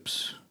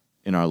relationships,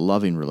 in our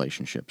loving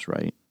relationships,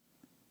 right?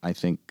 I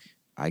think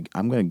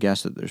I'm going to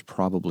guess that there's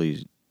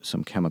probably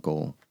some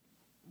chemical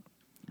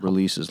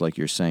releases, like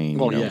you're saying,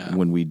 Well, you know, yeah.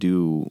 when we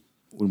do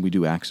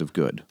acts of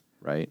good,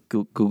 right?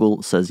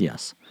 Google says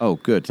yes. Oh,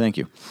 good, thank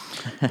you.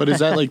 But is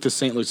that like the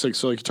same? Like, so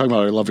like you're talking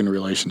about our loving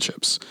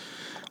relationships.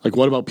 Like,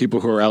 what about people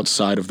who are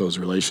outside of those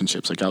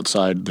relationships, like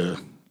outside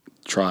the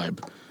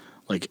tribe?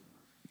 Like,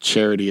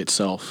 charity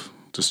itself.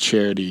 Does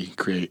charity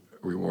create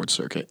a reward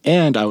circuit?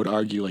 And I would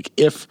argue, like,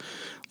 if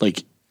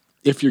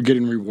you're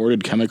getting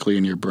rewarded chemically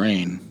in your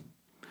brain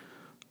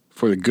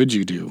for the good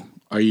you do,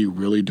 are you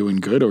really doing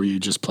good, or are you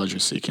just pleasure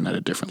seeking at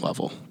a different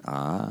level?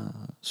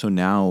 So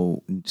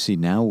now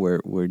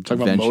we're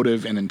Talking about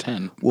motive and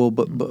intent. Well,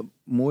 but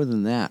more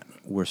than that,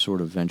 we're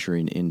sort of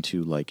venturing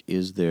into, like,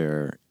 is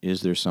there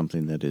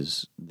something that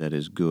is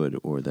good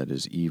or that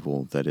is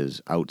evil that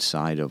is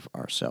outside of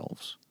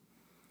ourselves?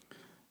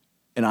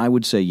 And I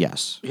would say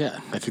yes. Yeah,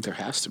 I think there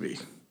has to be.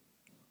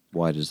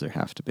 Why does there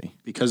have to be?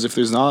 Because if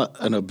there's not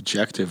an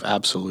objective,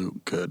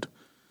 absolute good,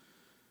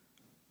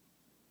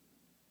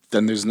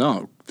 then there's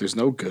no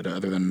good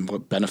other than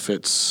what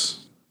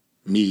benefits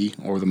me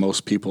or the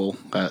most people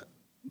at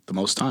the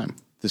most time.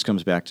 This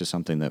comes back to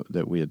something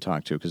that we had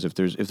talked to, because if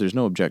there's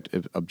no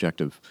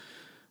objective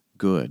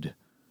good,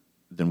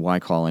 then why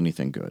call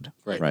anything good,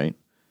 right?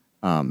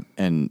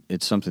 And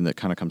it's something that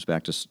kind of comes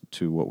back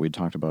to what we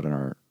talked about in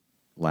our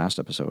last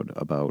episode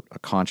about a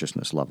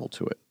consciousness level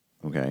to it,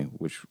 okay?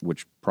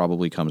 Which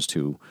probably comes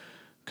to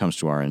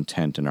our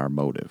intent and our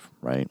motive,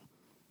 right?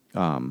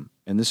 And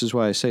this is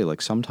why I say,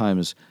 like,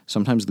 sometimes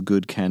the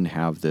good can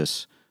have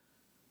this.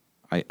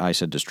 I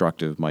said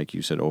destructive, Mike,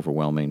 you said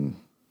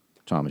overwhelming,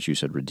 Thomas, you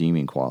said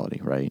redeeming quality,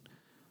 right?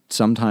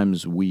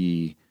 Sometimes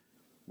we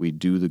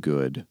do the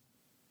good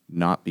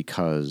not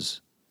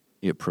because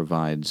it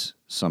provides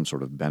some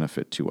sort of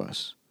benefit to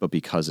us, but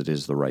because it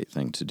is the right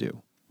thing to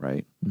do,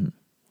 right? Mm-hmm.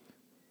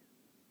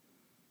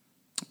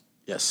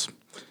 Yes.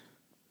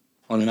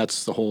 I mean,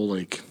 that's the whole,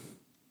 like,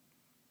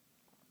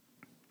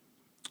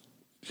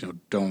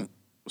 don't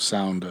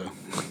sound a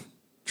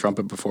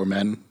trumpet before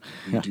men.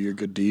 Do your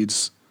good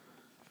deeds.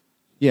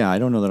 Yeah, I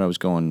don't know that I was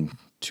going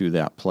to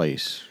that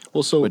place.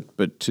 Well, so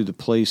but to the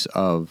place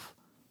of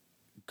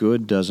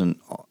good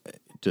doesn't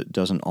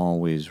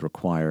always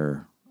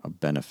require a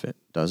benefit,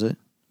 does it?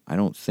 I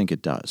don't think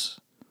it does.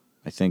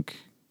 I think,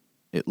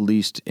 at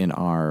least in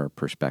our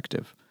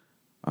perspective.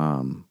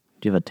 Do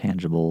you have a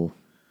tangible?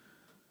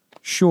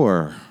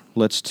 Sure.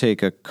 Let's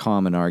take a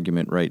common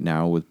argument right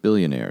now with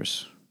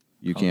billionaires.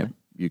 You can't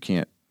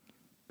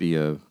be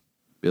a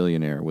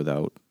billionaire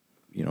without,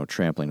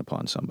 trampling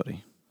upon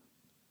somebody,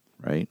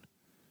 right?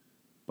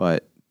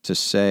 But to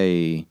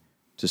say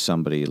to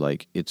somebody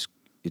like it's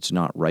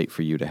not right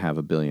for you to have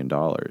 $1 billion,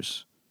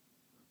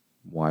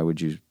 why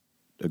would you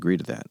agree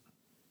to that?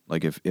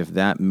 Like if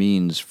that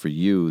means for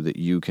you that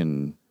you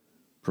can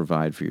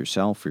provide for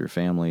yourself, for your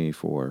family,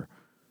 for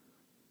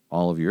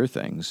all of your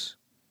things,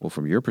 well,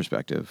 from your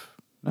perspective,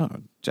 no,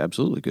 it's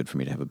absolutely good for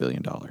me to have $1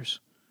 billion.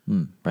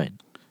 Right.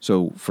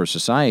 So for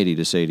society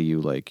to say to you,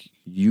 like,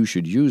 you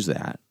should use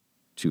that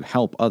to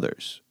help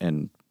others.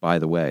 And by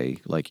the way,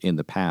 like in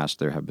the past,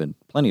 there have been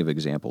plenty of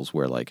examples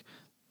where like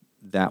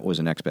that was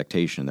an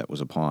expectation that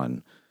was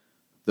upon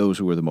those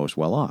who were the most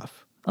well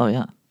off. Oh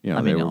yeah.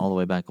 I mean, were, all the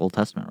way back Old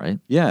Testament, right?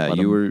 Yeah,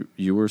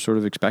 you were sort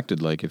of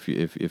expected, like if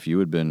you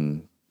had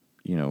been,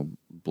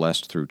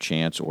 blessed through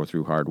chance or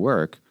through hard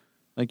work,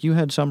 like you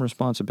had some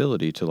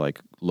responsibility to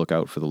like look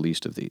out for the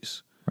least of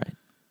these. Right.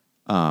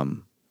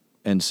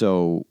 And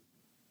so,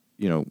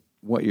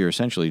 what you're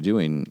essentially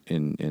doing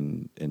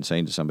in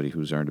saying to somebody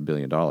who's earned $1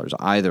 billion,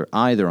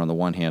 either on the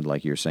one hand,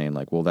 like you're saying,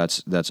 like, well,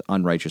 that's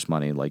unrighteous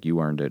money, like you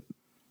earned it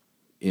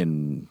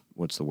in,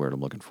 what's the word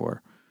I'm looking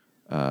for?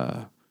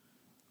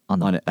 On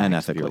the backs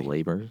unethically. of your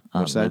labor.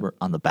 What's that?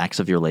 On the backs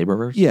of your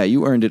laborers. Yeah,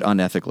 you earned it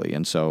unethically,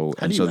 and so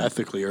how do you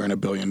ethically earn $1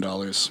 billion?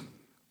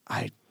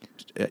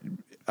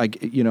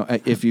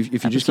 If you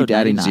just Episode keep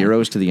adding 99.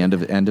 zeros to the end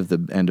of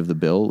the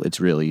bill, it's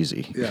real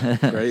easy. Yeah,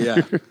 right.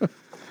 Yeah.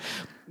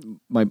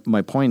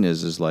 My point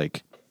is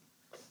like,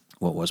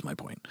 what was my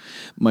point?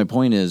 My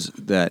point is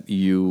that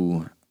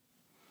you're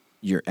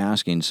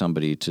asking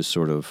somebody to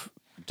sort of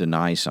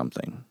deny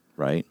something,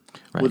 right?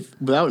 Right.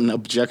 Without an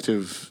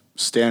objective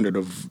standard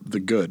of the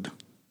good,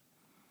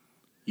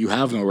 you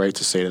have no right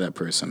to say to that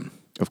person,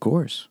 Of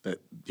course.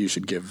 that you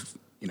should give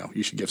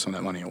some of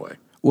that money away.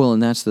 Well,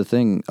 and that's the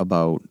thing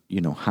about,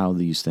 how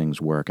these things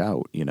work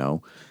out,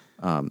 so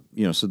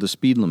the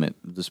speed limit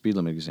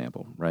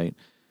example, right?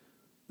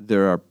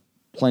 There are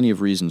plenty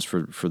of reasons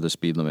for the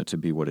speed limit to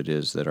be what it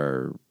is that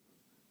are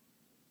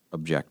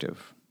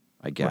objective,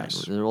 I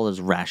guess. Right.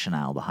 There's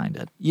rationale behind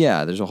it.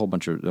 Yeah, there's a whole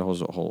bunch of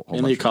whole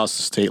Mainly bunch it costs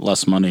the state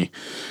less money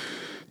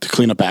to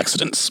clean up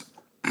accidents.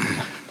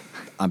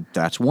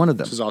 that's one of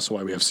them. This is also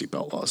why we have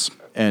seatbelt laws.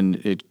 And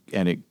it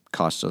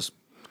costs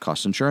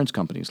insurance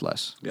companies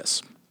less.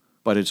 Yes.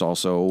 But it's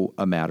also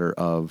a matter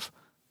of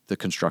the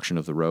construction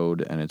of the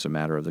road, and it's a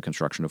matter of the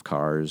construction of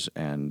cars.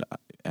 And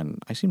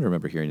I seem to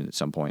remember hearing at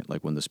some point,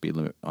 like when the speed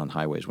limit on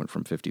highways went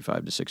from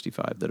 55 to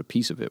 65, that a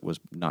piece of it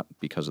was not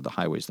because of the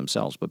highways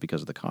themselves, but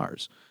because of the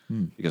cars.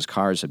 Because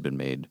cars had been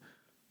made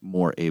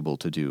more able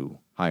to do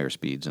higher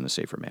speeds in a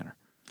safer manner.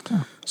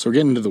 Huh. So we're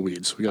getting into the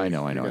weeds. I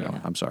know.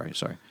 I'm sorry.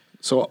 So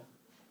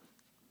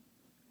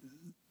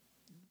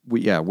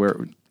okay.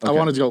 I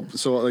wanted to go.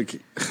 So like,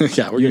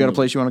 yeah, you got a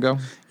place you want to go?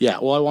 Yeah.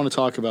 Well, I want to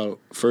talk about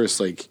first,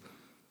 like,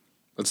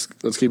 let's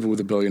keep it with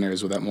the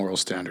billionaires with that moral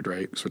standard,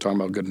 right? So we're talking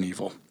about good and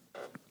evil.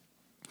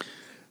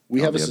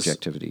 We have the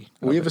objectivity.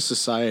 We have a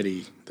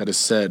society that has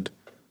said,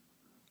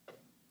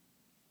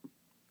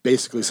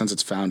 basically since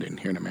its founding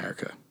here in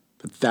America,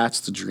 that that's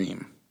the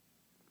dream.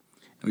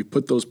 And we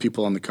put those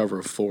people on the cover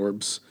of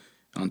Forbes,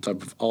 on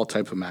top of all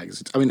type of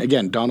magazines. I mean,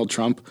 again, Donald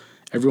Trump,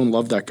 everyone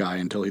loved that guy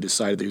until he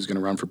decided that he was going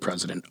to run for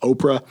president.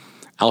 Oprah,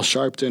 Al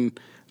Sharpton,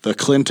 the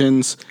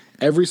Clintons,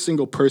 every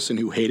single person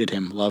who hated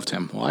him loved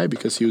him. Why?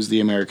 Because he was the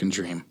American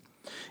dream.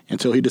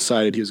 Until he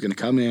decided he was going to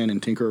come in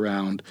and tinker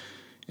around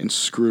and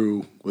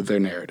screw with their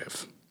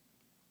narrative.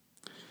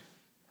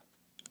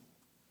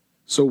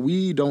 So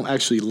we don't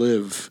actually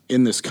live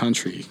in this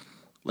country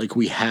like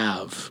we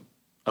have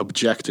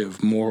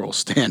objective moral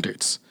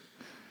standards.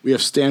 We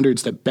have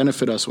standards that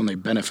benefit us when they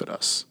benefit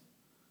us,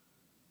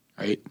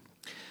 right?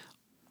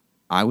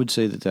 I would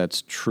say that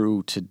that's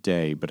true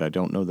today, but I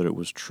don't know that it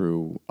was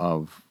true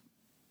of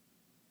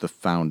the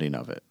founding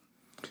of it.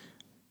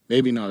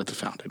 Maybe not at the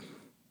founding.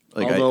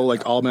 Although,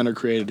 like, all men are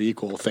created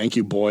equal. Thank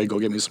you, boy. Go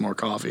get me some more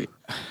coffee.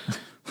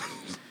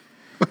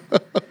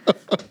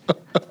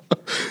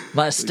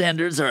 My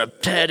standards are a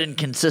tad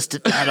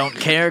inconsistent. I don't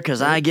care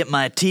because I get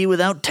my tea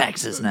without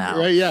taxes now.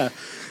 Right? Yeah.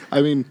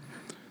 I mean,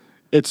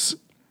 it's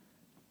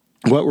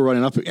what we're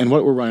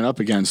running up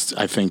against,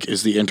 I think,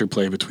 is the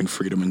interplay between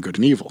freedom and good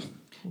and evil.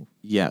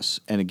 Yes,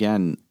 and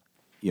again,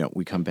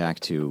 we come back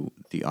to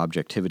the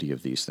objectivity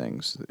of these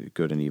things,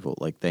 good and evil.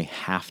 Like, they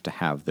have to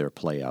have their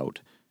play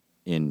out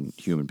in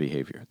human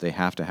behavior. They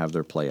have to have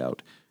their play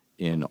out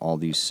in all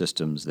these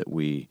systems that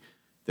we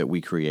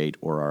create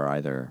or are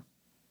either.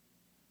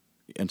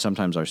 And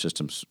sometimes our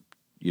systems,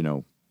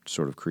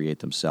 sort of create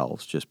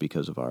themselves just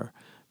because of our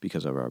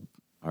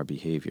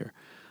behavior.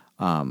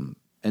 And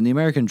the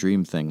American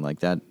dream thing, like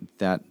that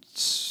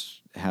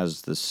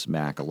has the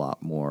smack a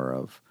lot more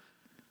of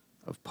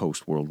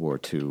post World War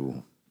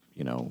II,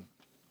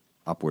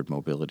 upward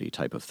mobility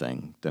type of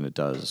thing than it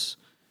does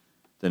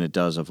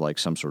of like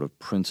some sort of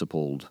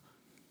principled,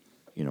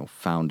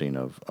 founding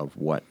of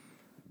what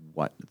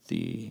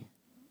the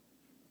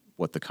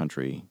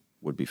country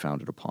would be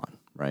founded upon,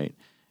 right?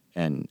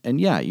 And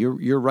yeah,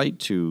 you're right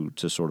to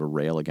sort of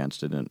rail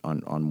against it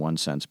on one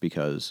sense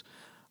because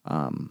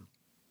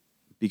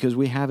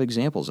we have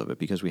examples of it,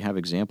 because we have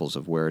examples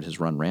of where it has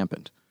run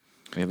rampant.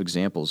 We have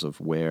examples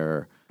of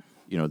where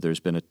there's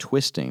been a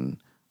twisting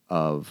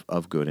of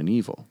good and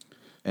evil,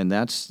 and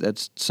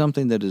that's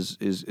something that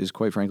is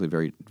quite frankly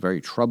very,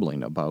 very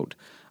troubling about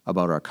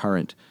our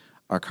current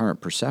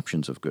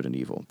perceptions of good and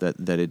evil.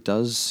 That it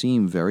does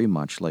seem very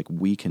much like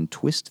we can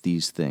twist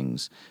these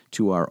things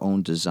to our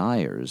own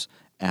desires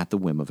at the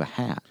whim of a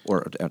hat,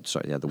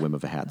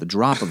 the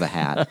drop of a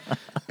hat,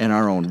 and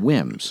our own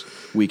whims.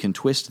 We can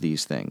twist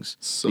these things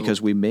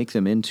because we make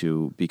them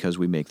into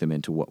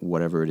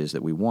whatever it is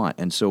that we want.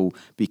 And so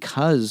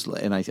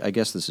and I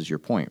guess this is your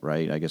point,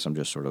 right? I guess I'm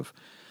just sort of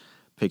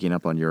picking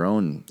up on your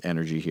own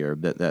energy here,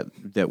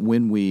 that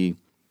when we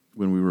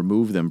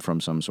remove them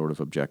from some sort of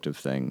objective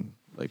thing,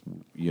 like,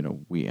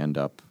 we end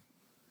up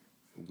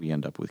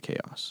with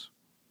chaos.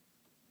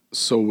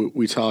 So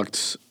we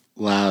talked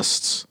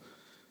last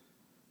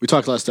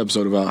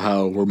episode about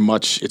how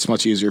it's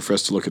much easier for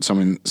us to look at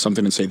something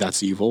and say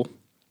that's evil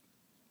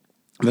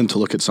than to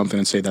look at something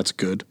and say that's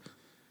good,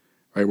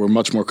 right? We're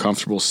much more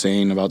comfortable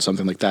saying about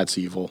something like that's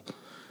evil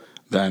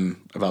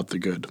than about the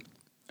good.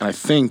 And I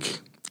think,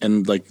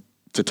 and like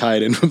to tie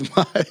it in with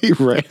my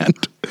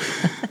rant,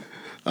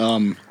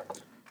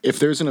 if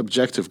there's an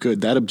objective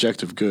good, that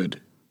objective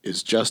good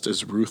is just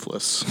as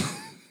ruthless,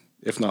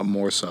 if not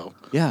more so.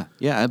 Yeah,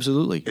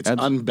 absolutely. It's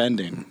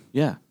unbending.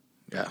 Yeah.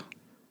 Yeah.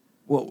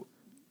 Well,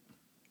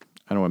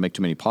 I don't want to make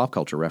too many pop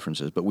culture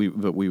references, but we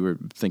were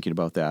thinking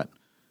about that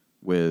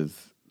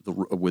with the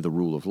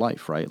rule of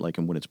life, right? Like,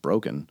 and when it's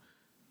broken,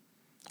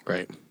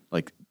 right?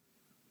 Like,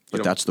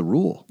 but that's the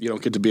rule. You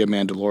don't get to be a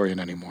Mandalorian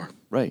anymore,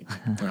 right?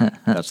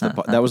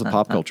 That was the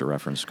pop culture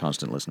reference,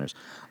 constant listeners.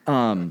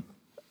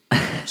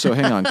 So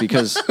hang on,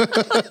 because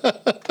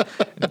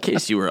in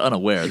case you were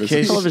unaware, there's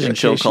a television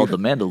show called The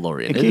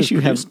Mandalorian. In case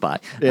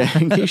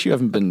you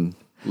haven't been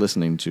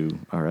listening to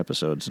our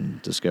episodes and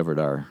discovered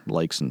our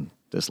likes and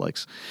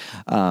dislikes.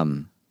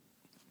 So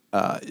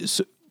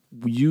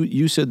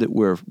you said that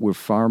we're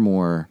far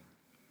more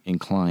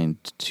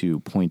inclined to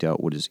point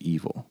out what is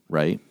evil,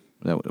 right?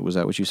 Was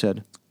that what you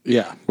said?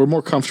 Yeah, we're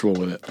more comfortable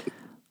with it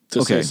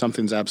to say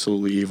something's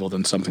absolutely evil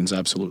than something's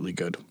absolutely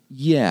good.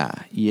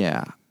 Yeah.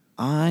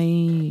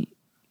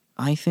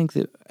 I think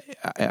that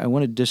I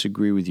want to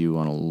disagree with you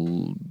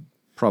on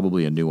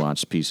probably a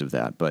nuanced piece of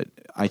that, but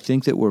I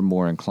think that we're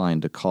more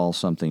inclined to call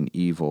something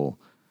evil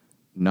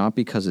not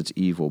because it's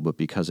evil, but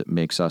because it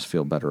makes us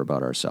feel better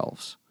about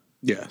ourselves.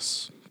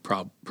 Yes,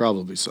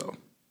 probably so.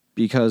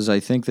 Because I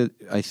think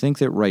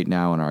that right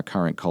now in our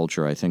current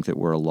culture, I think that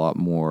we're a lot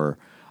more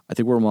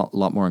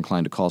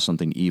inclined to call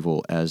something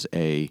evil as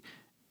a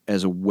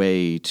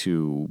way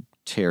to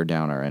tear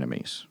down our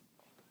enemies.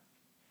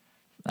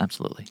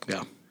 Absolutely.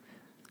 Yeah.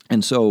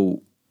 And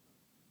so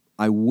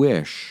I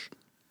wish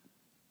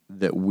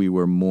that we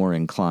were more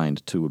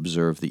inclined to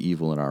observe the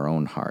evil in our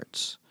own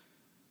hearts.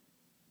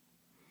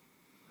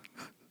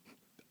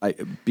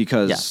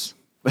 Yes.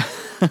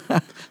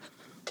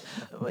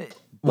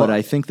 But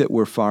I think that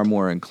we're far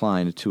more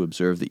inclined to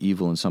observe the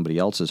evil in somebody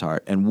else's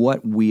heart, and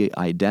what we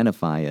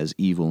identify as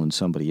evil in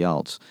somebody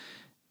else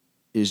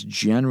is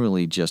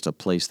generally just a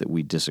place that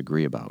we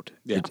disagree about.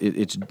 Yeah.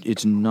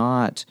 It's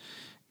not.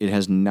 It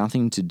has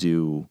nothing to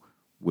do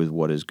with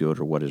what is good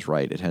or what is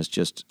right. It has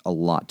just a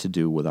lot to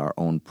do with our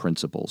own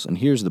principles. And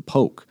here's the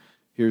poke.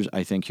 Here's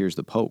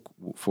the poke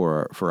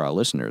for our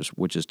listeners,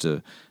 which is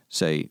to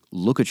say,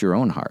 look at your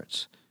own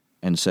hearts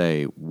and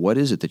say, what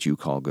is it that you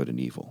call good and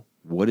evil?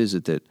 Do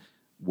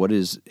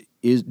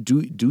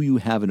you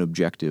have an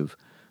objective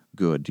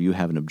good? Do you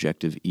have an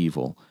objective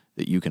evil?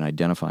 that you can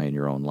identify in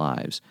your own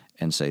lives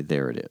and say,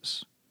 there it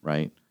is,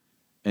 right?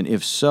 And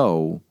if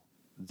so,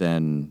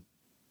 then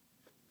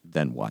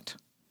what?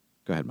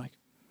 Go ahead, Mike.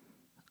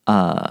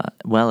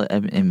 Well,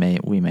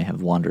 we may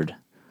have wandered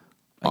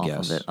off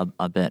guess. of it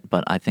a bit,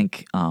 but I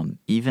think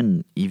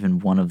even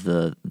one of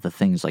the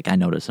things, like I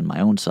notice in my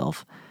own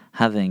self,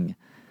 having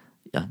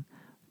a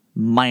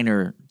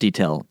minor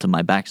detail to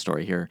my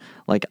backstory here,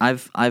 like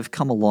I've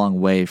come a long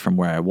way from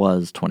where I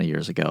was 20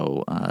 years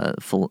ago,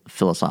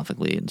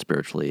 philosophically and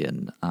spiritually,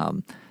 and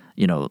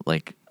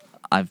like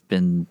I've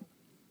been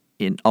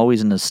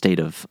always in a state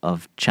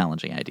of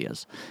challenging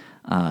ideas.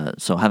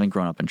 So having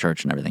grown up in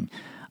church and everything,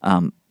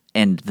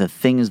 and the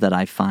things that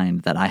I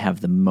find that I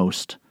have the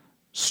most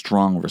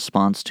strong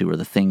response to are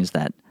the things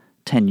that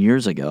 10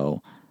 years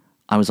ago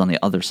I was on the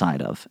other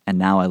side of, and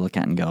now I look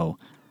at and go,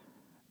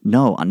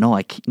 no,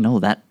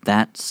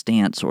 that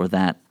stance or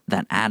that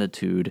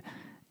attitude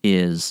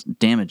is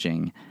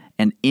damaging,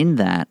 and in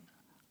that,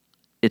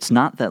 it's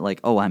not that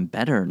like, oh, I'm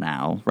better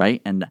now, right?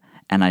 And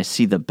I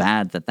see the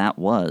bad that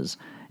was.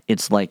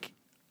 It's like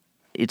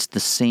it's the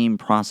same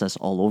process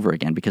all over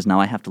again, because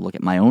now I have to look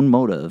at my own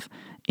motive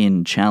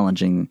in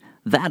challenging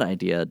that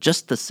idea,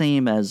 just the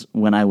same as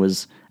when I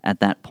was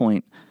at that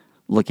point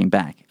looking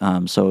back.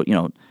 So,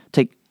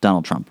 take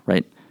Donald Trump,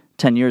 right?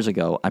 10 years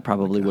ago, I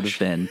probably would have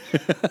been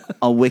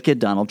a wicked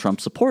Donald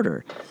Trump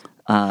supporter.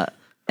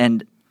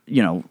 And,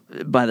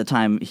 by the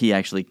time he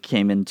actually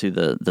came into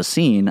the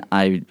scene,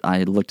 I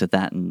looked at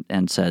that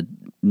and said,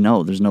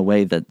 no, there's no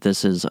way that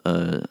this is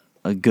a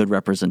good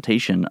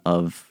representation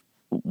of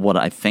what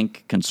I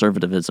think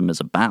conservatism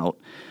is about,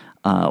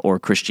 or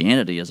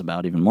Christianity is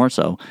about, even more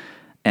so.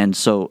 And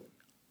so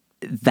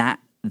that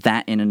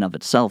in and of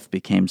itself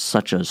became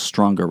such a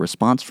stronger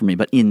response for me.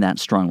 But in that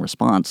strong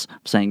response,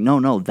 saying,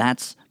 no,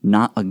 that's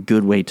not a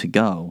good way to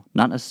go.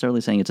 Not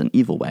necessarily saying it's an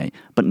evil way,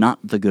 but not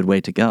the good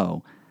way to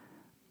go.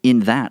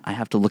 In that, I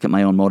have to look at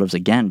my own motives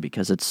again,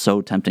 because it's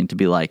so tempting to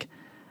be like,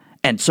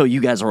 and so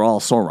you guys are all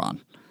Sauron.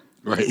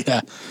 Right,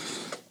 yeah.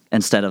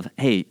 Instead of,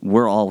 hey,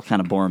 we're all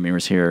kind of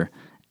Boromirs here,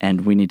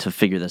 and we need to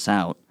figure this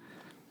out.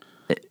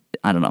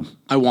 I don't know.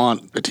 I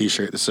want a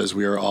T-shirt that says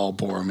 "We are all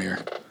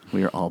Boromir."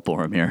 We are all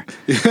Boromir.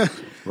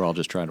 We're all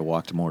just trying to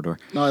walk to Mordor.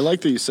 No, I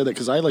like that you said that,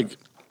 because I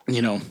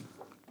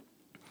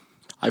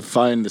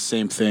find the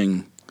same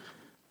thing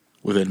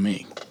within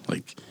me.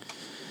 Like,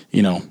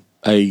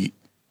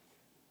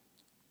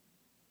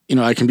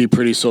 I can be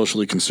pretty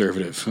socially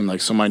conservative, and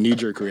like, so my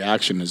knee-jerk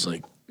reaction is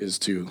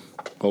to,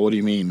 well, what do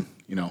you mean?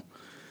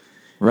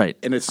 Right.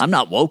 And I'm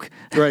not woke.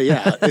 Right,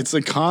 yeah. It's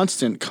a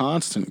constant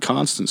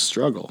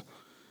struggle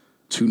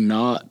to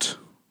not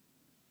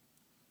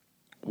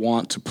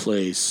want to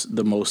place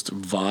the most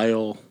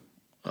vile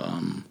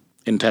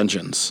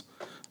intentions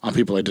on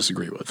people I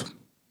disagree with.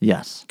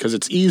 Yes. Because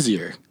it's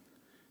easier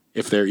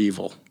if they're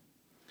evil.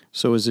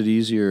 So is it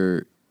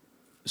easier?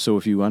 So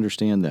if you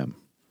understand them,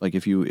 like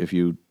if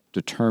you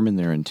determine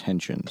their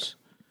intentions,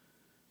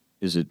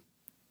 is it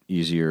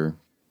easier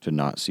to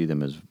not see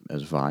them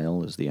as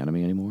vile, as the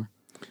enemy anymore?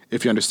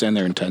 If you understand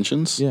their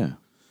intentions? Yeah.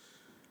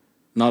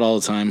 Not all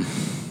the time.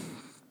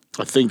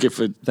 I think if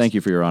it... Thank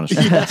you for your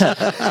honesty.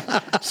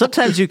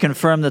 Sometimes you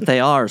confirm that they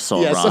are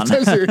Sauron. Yeah,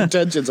 sometimes their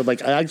intentions, I'm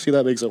like, actually,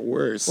 that makes it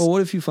worse. Well,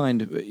 what if you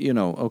find,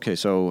 okay,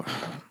 so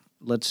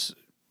let's...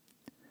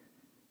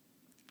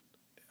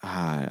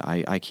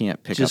 I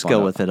can't pick Just up go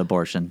on with it,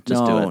 abortion.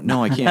 Just do it.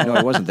 No, I can't. No,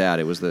 it wasn't that.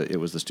 It was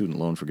the student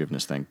loan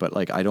forgiveness thing. But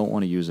like, I don't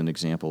want to use an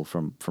example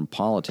from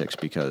politics,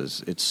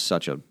 because it's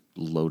such a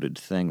loaded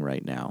thing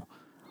right now.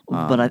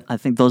 But I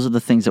think those are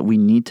the things that we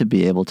need to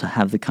be able to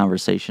have the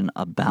conversation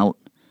about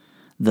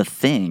the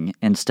thing,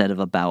 instead of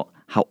about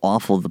how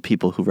awful the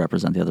people who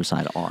represent the other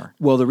side are.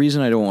 Well, the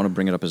reason I don't want to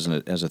bring it up as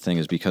a thing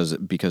is because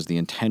the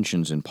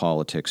intentions in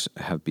politics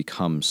have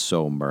become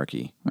so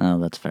murky. Oh,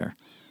 that's fair.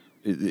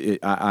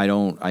 I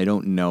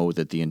don't know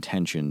that the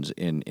intentions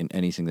in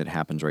anything that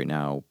happens right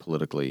now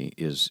politically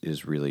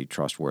is really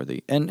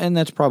trustworthy, and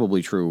that's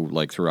probably true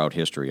like throughout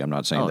history. I'm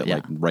not saying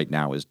like right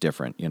now is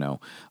different,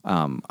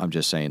 I'm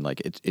just saying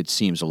like it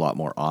seems a lot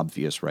more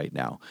obvious right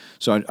now.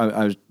 So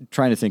I was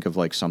trying to think of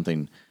like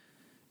something,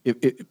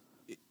 if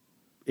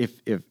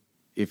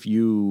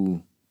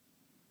you,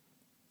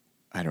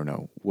 I don't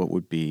know, what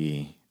would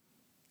be.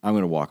 I'm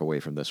going to walk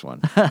away from this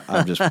one.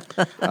 I'm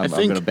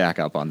going to back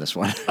up on this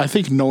one. I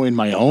think knowing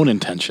my own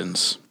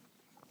intentions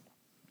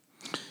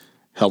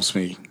helps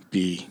me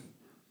be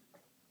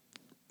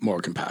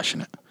more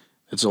compassionate.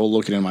 It's all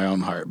looking in my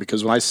own heart,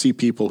 because when I see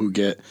people who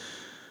get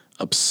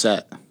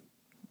upset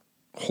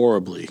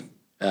horribly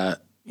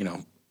at,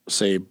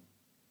 say,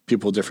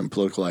 people with different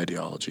political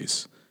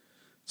ideologies,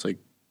 it's like,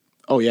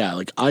 oh yeah,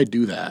 like I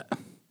do that.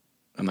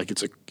 And like,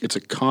 it's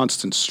a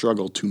constant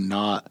struggle to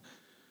not.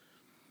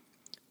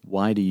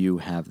 Why do you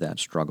have that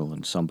struggle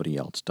and somebody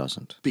else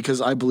doesn't?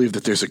 Because I believe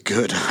that there's a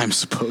good I'm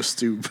supposed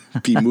to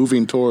be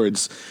moving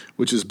towards,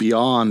 which is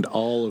beyond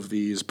all of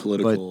these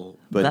political.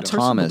 But that person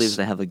Thomas, believes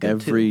they have a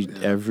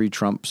good every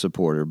Trump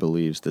supporter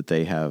believes that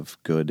they have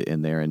good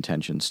in their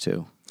intentions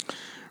too.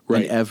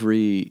 Right. And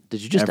every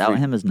Did you just out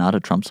him as not a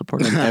Trump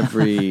supporter? and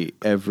every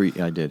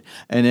I did,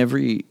 and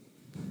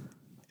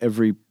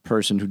every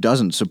person who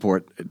doesn't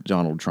support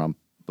Donald Trump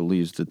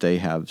believes that they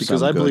have Because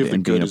some I believe good the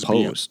in being good is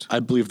opposed. I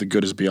believe the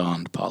good is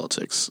beyond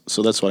politics.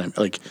 So that's what I'm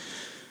like.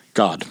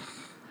 God,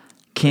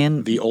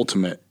 Can the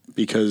ultimate,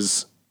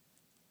 because,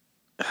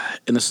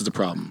 and this is the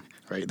problem,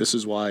 right? This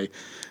is why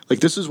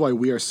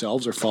we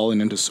ourselves are falling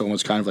into so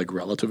much kind of like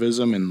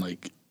relativism and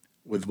like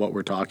with what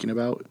we're talking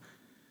about,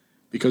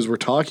 because we're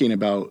talking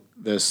about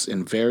this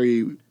in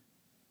very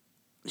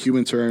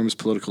human terms,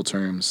 political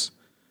terms.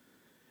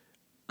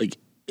 Like,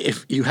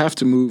 if you have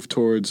to move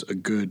towards a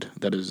good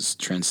that is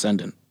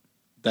transcendent,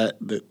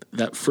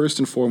 that first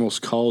and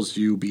foremost calls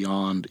you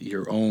beyond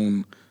your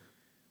own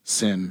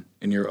sin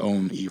and your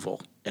own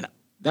evil. And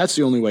that's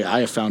the only way I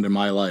have found in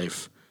my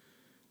life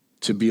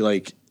to be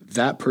like,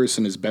 that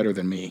person is better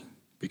than me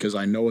because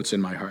I know what's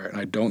in my heart and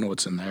I don't know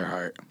what's in their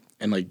heart.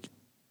 And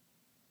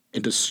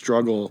to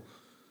struggle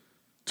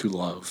to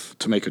love,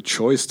 to make a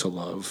choice to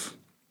love,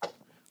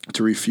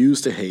 to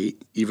refuse to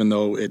hate, even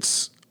though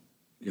it's,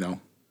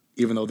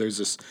 even though there's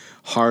this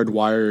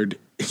hardwired,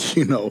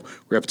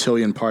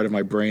 reptilian part of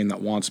my brain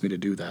that wants me to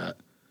do that.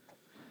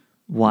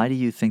 Why do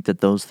you think that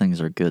those things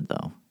are good,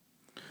 though?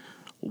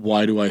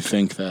 Why do I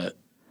think that?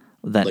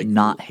 That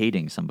not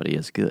hating somebody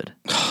is good?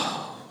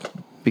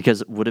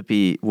 Because would it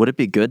be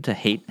good to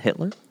hate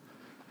Hitler?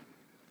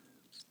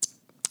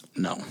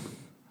 No.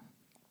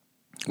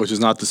 Which is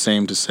not the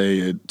same to say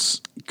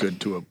it's good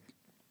to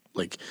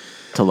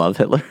To love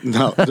Hitler?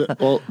 no. To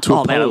Oh,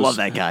 oppose, man, I love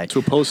that guy. To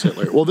oppose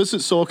Hitler. Well, this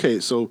is so okay.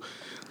 So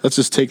let's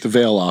just take the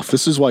veil off.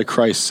 This is why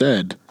Christ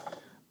said,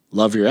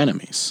 "Love your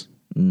enemies,"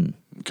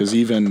 because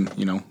even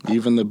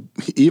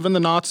the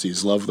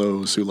Nazis love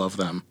those who love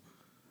them.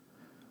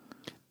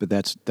 But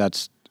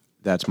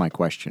that's my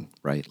question,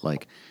 right?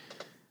 Like,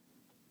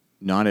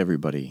 not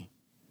everybody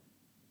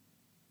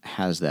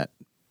has that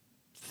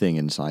thing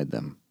inside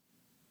them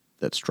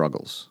that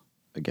struggles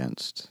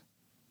against,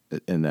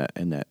 and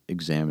that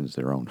examines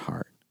their own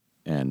heart.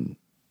 And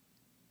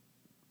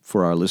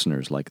for our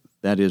listeners, like,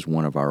 that is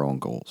one of our own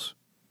goals.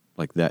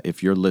 Like, that,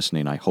 if you're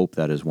listening, I hope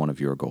that is one of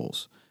your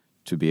goals,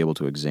 to be able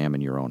to examine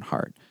your own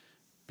heart.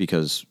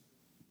 Because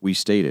we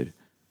stated,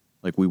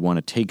 like, we want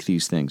to take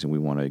these things and we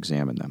want to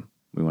examine them.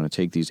 We want to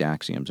take these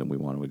axioms and we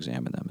want to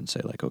examine them and say,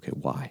 like, okay,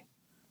 why?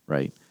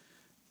 Right?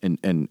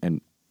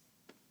 And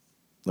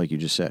like you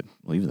just said,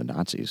 well, even the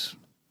Nazis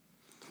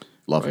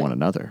love one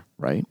another,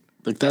 right?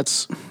 Like,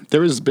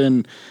 there has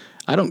been,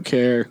 I don't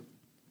care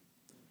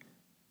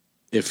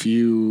if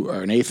you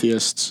are an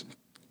atheist,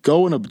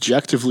 go and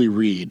objectively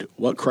read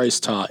what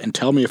Christ taught and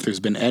tell me if there's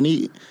been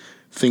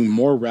anything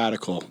more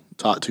radical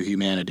taught to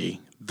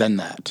humanity than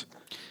that.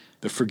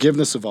 The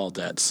forgiveness of all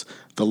debts,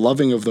 the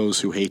loving of those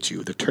who hate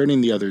you, the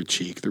turning the other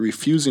cheek, the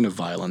refusing of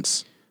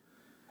violence.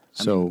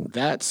 The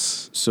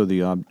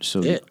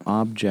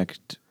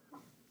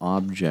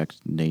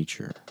object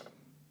nature.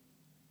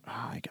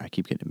 I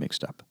keep getting it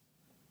mixed up.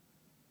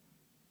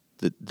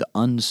 The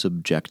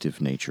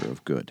unsubjective nature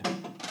of good.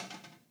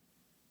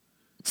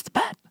 It's the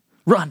bat.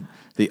 Run.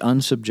 The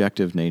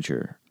unsubjective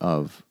nature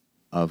of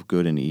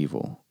good and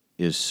evil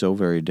is so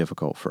very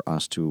difficult for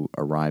us to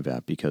arrive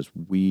at because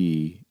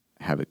we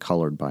have it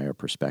colored by our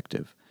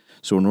perspective.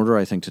 So in order,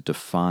 I think, to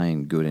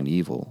define good and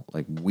evil,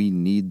 like, we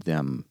need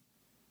them.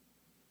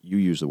 You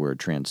use the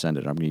word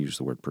transcendent. I'm going to use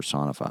the word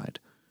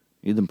personified.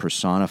 You need them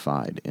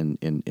personified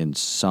in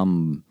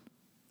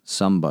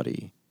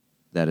somebody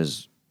that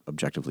is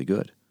objectively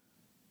good,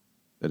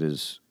 that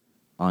is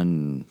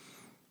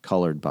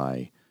uncolored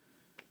by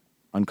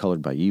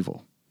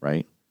evil,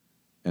 right?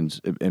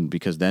 And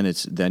because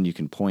then you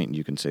can point and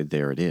you can say,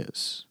 there it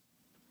is,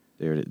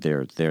 there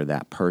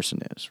that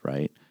person is,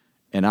 right?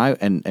 And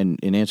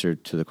in answer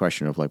to the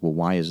question of, like, well,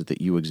 why is it that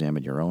you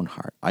examine your own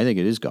heart? I think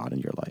it is God in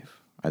your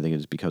life. I think it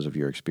is because of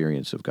your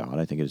experience of God.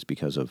 I think it is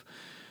because of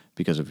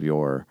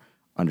your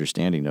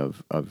understanding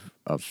of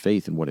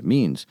faith and what it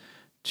means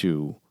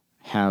to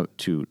have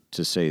to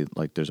say,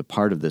 like, there's a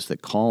part of this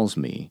that calls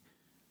me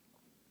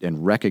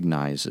and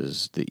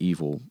recognizes the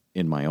evil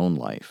in my own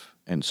life,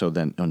 and so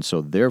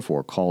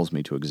therefore calls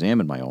me to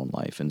examine my own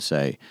life and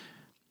say,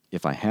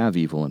 if I have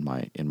evil in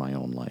my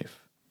own life,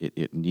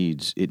 it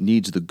needs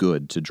the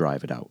good to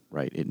drive it out,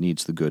 right? It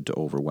needs the good to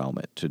overwhelm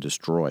it, to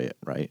destroy it,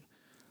 right?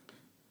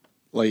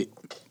 Light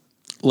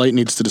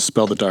needs to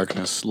dispel the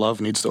darkness. Love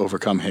needs to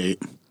overcome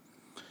hate.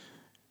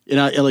 And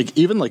I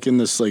even in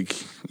this, I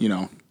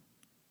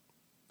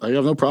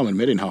have no problem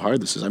admitting how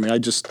hard this is. I mean, I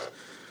just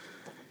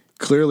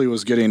clearly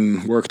was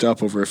getting worked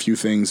up over a few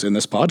things in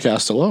this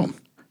podcast alone.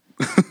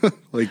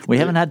 We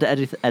haven't had to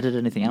edit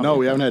anything out. No,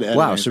 we haven't had to edit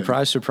anything.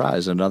 Surprise,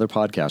 surprise. Another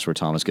podcast where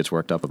Thomas gets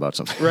worked up about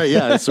something. Right,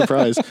 yeah, it's a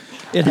surprise.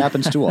 It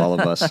happens to all of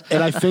us.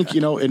 And I think,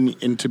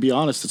 and to be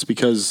honest, it's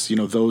because,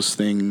 those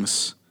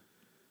things,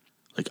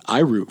 like, I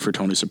root for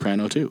Tony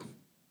Soprano too.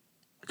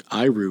 Like,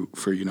 I root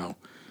for,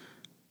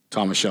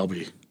 Thomas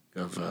Shelby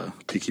of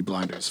Peaky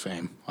Blinders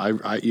fame.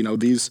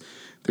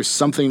 There's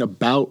something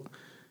about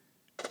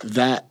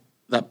that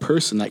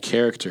person, that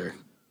character,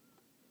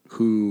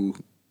 who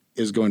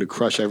is going to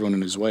crush everyone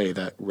in his way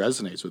that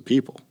resonates with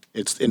people.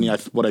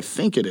 What I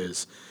think it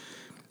is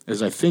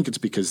I think it's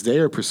because they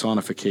are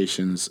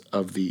personifications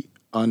of the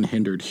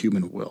unhindered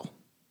human will.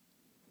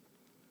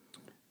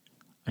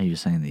 Are you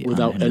saying the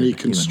Without unhindered any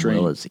constraint.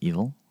 human will is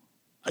evil?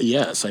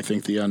 Yes, I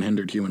think the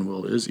unhindered human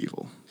will is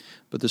evil.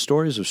 But the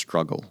stories of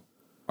struggle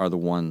are the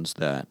ones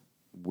that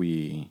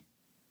we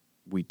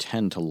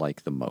tend to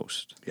like the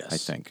most, Yes. I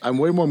think. I'm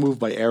way more moved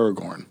by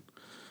Aragorn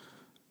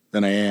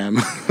than I am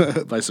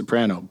by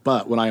Soprano.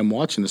 But when I am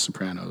watching The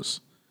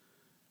Sopranos,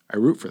 I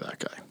root for that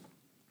guy.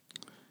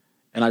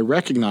 And I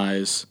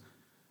recognize,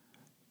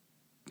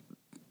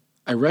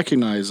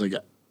 like,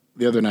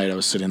 the other night I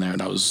was sitting there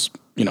and I was,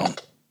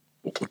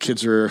 the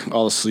kids were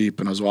all asleep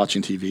and I was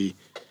watching TV.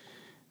 I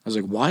was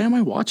like, why am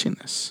I watching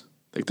this?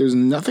 Like, there's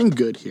nothing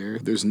good here.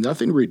 There's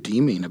nothing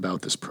redeeming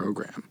about this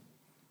program.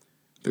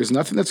 There's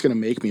nothing that's going to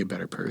make me a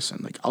better person.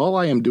 Like, all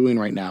I am doing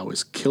right now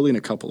is killing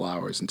a couple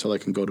hours until I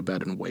can go to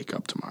bed and wake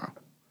up tomorrow.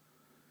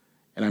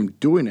 And I'm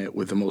doing it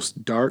with the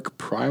most dark,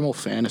 primal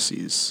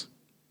fantasies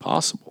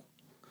possible.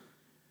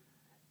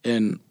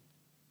 And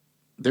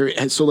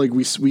so like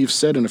we've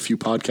said in a few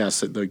podcasts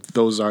that like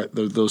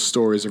those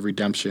stories of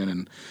redemption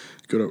and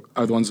good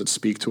are the ones that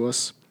speak to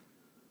us.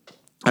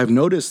 I've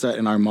noticed that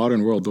in our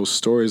modern world, those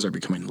stories are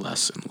becoming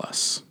less and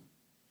less.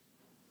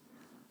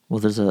 Well,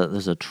 there's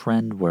a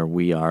trend where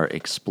we are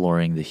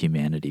exploring the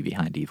humanity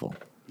behind evil.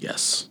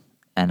 Yes.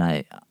 And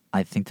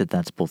I think that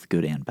that's both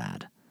good and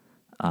bad.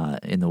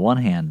 In the one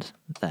hand,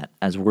 that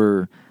as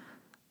we're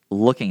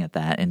looking at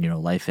that,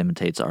 and life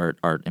imitates art,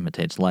 art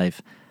imitates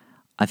life,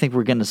 I think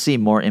we're going to see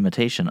more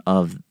imitation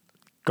of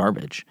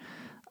garbage.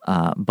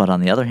 But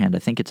on the other hand, I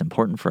think it's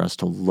important for us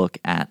to look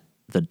at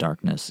the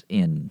darkness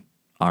in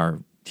our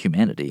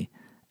humanity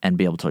and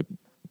be able to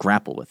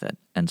grapple with it.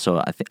 And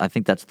so I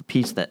think that's the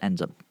piece that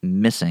ends up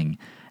missing.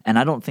 And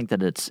I don't think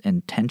that it's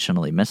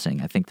intentionally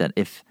missing. I think that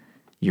if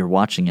you're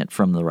watching it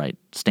from the right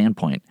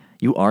standpoint,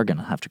 you are going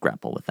to have to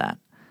grapple with that.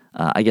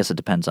 I guess it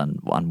depends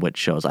on which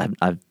shows.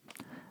 I've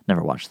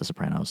never watched The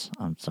Sopranos.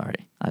 I'm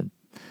sorry.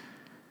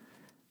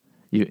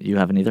 You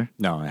haven't either?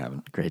 No, I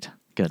haven't. Great.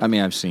 Good. I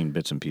mean, I've seen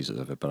bits and pieces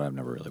of it, but I've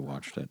never really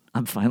watched it.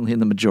 I'm finally in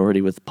the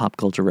majority with pop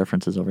culture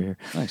references over here.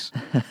 Nice.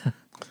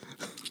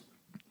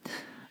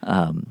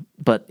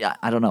 But yeah,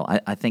 I don't know.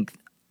 I think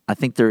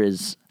there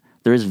is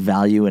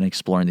value in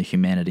exploring the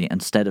humanity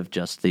instead of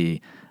just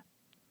the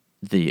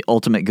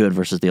ultimate good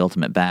versus the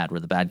ultimate bad,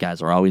 where the bad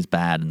guys are always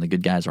bad and the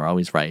good guys are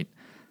always right.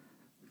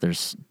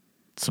 There's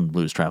some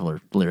Blues Traveler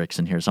lyrics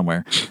in here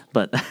somewhere,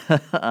 but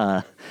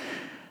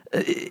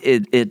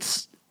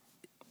it's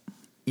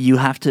you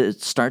have to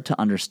start to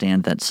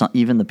understand that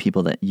even the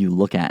people that you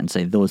look at and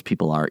say those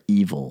people are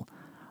evil,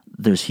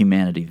 there's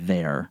humanity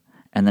there.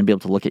 And then be able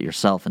to look at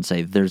yourself and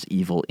say, there's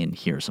evil in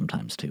here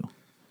sometimes too.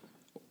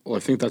 Well, I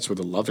think that's where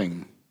the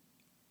loving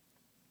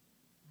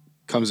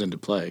comes into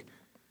play.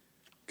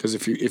 Because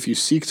if you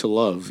seek to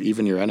love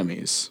even your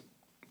enemies,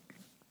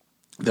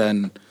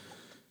 then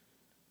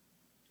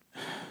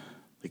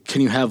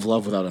can you have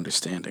love without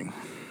understanding?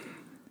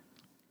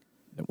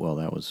 Well,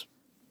 that was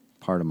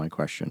part of my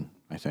question,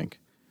 I think.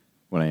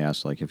 When I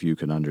asked, like, if you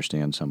can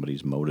understand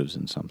somebody's motives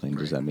in something,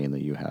 does that mean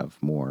that you have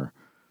more...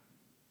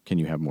 Can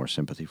you have more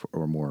sympathy for,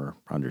 or more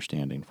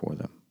understanding for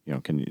them?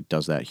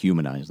 Does that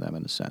humanize them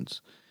in a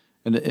sense?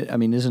 And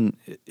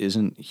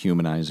isn't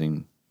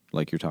humanizing,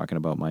 like you're talking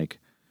about, Mike?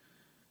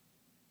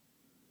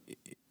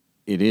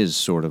 It is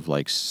sort of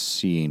like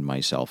seeing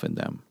myself in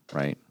them,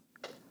 right?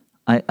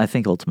 I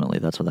think ultimately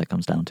that's what that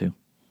comes down to.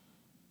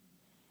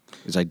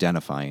 Is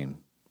identifying.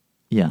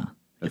 Yeah.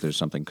 That there's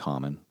something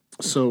common.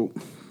 So,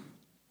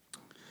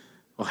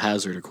 I'll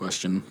hazard a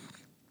question.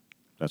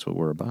 That's what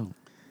we're about.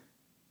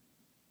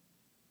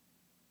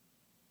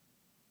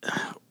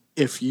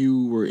 If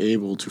you were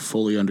able to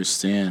fully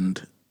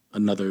understand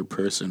another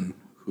person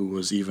who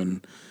was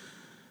even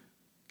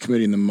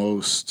committing the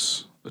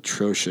most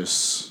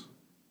atrocious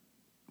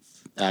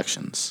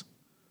actions,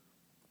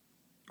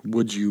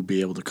 would you be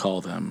able to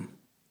call them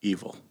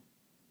evil?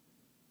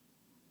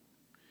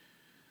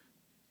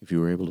 If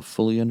you were able to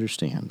fully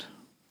understand.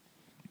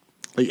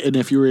 And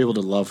if you were able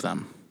to love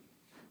them,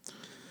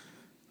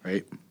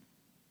 right?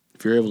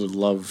 If you're able to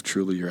love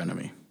truly your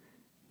enemy.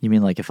 You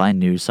mean like if I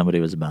knew somebody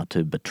was about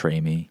to betray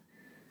me?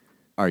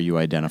 Are you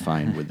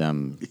identifying with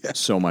them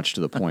so much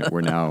to the point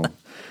where now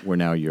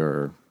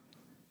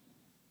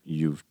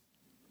you've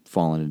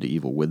fallen into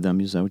evil with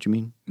them? Is that what you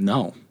mean?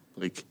 No.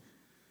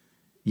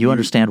 You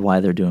understand why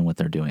they're doing what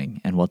they're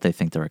doing and what they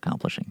think they're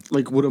accomplishing.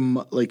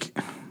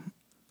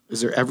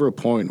 Is there ever a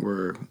point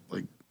where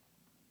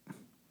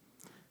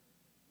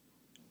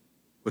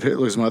would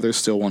Hitler's mother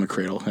still want to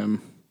cradle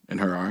him in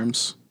her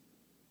arms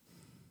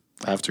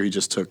after he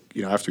just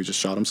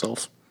shot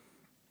himself?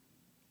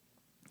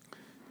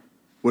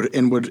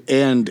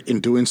 And in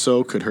doing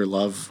so, could her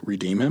love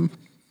redeem him?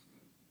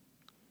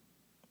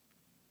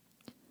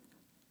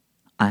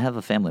 I have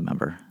a family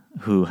member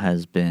who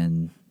has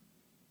been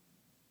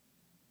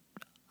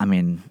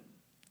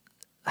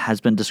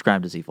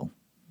described as evil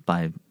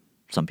by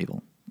some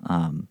people.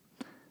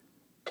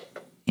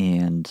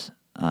 and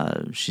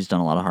she's done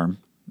a lot of harm.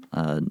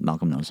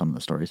 Malcolm knows some of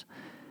the stories,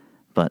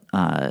 but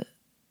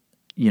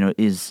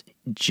is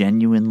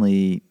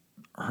genuinely,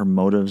 her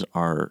motives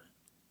are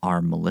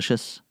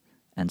malicious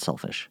and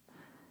selfish.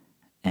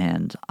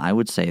 And I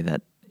would say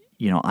that,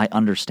 I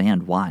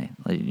understand why.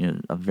 Like,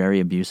 a very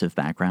abusive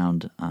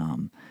background.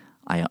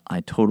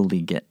 I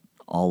totally get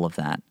all of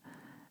that.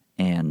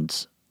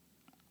 And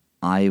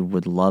I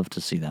would love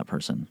to see that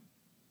person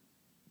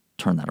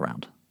turn that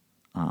around.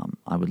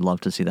 I would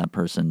love to see that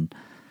person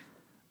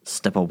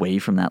step away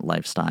from that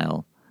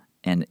lifestyle.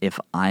 And if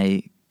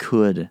I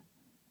could,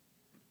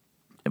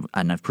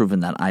 and I've proven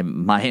that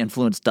my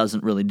influence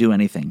doesn't really do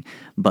anything,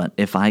 but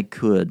if I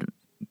could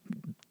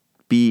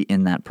be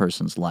in that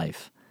person's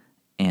life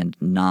and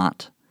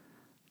not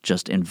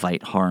just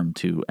invite harm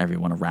to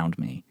everyone around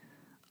me,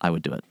 I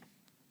would do it.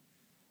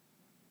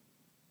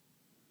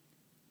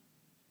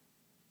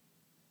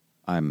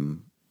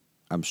 I'm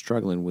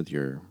struggling with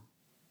your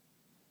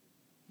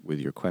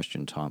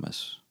question,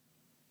 Thomas.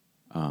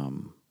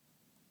 And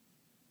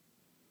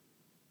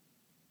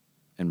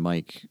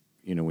Mike,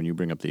 when you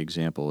bring up the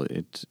example,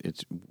 it's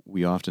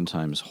we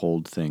oftentimes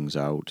hold things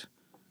out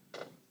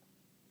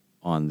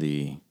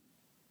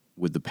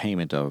with the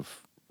payment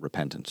of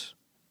repentance.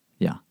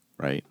 Yeah.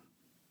 Right?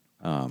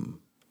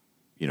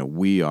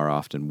 We are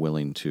often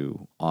willing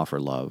to offer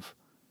love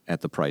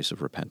at the price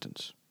of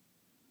repentance.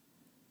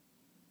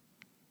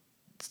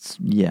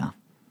 Yeah.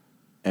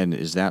 And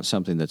is that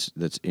something that's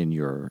in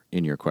your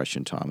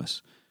question,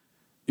 Thomas?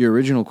 Your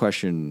original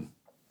question,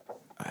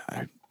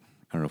 I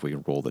don't know if we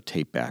can roll the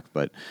tape back,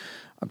 but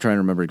I'm trying to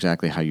remember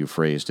exactly how you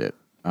phrased it.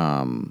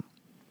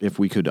 If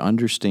we could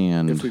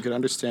understand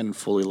and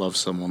fully love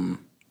someone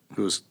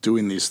who is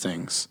doing these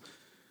things,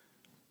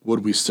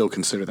 would we still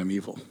consider them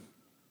evil?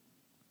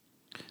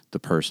 The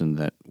person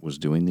that was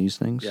doing these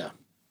things? Yeah.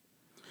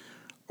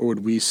 Or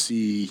would we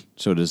see...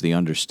 So does the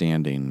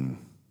understanding...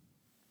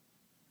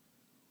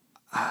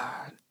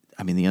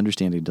 the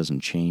understanding doesn't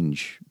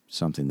change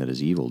something that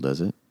is evil,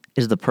 does it?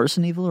 Is the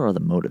person evil or are the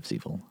motives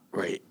evil?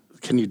 Right.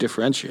 Can you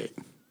differentiate?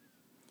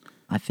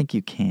 I think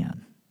you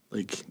can.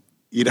 Like,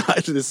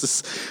 this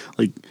is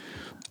like...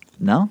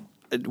 No?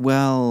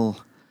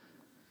 Well,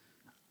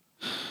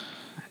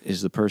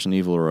 is the person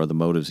evil or are the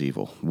motives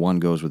evil? One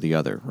goes with the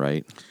other,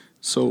 right?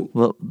 So...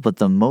 Well, but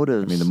the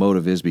motives... the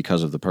motive is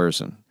because of the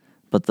person.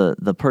 But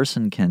the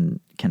person can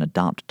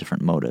adopt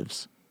different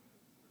motives.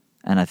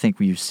 And I think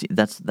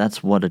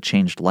that's what a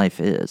changed life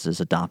is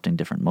adopting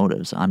different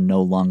motives. I'm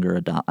no longer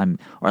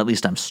or at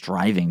least I'm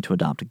striving to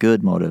adopt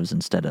good motives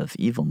instead of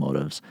evil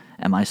motives.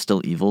 Am I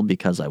still evil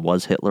because I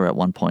was Hitler at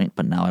one point,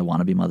 but now I want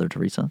to be Mother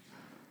Teresa?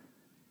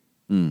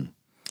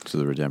 So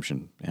the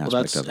redemption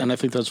aspect of it. And I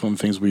think that's one of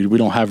the things we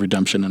don't have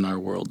redemption in our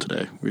world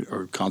today,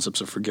 or concepts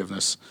of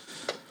forgiveness.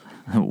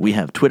 We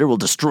have Twitter will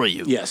destroy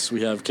you. Yes,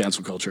 we have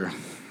cancel culture.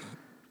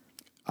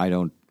 I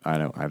don't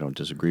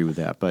disagree with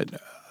that, but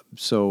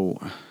So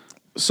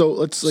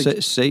let's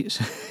say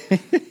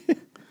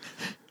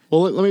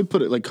well, let me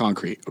put it like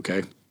concrete,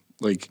 okay?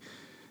 Like,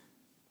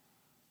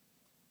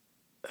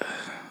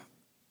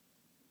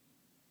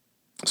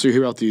 so you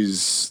hear about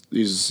these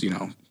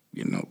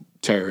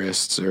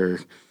terrorists or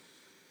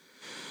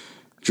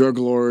drug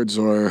lords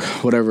or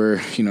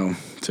whatever,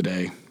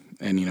 today,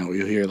 and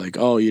you hear like,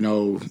 oh,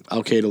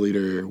 Al Qaeda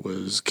leader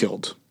was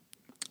killed,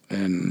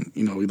 and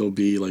there'll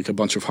be like a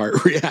bunch of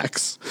heart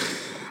reacts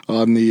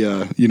on the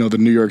the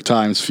New York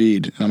Times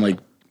feed, and I'm like,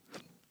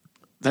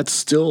 that's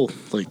still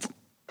like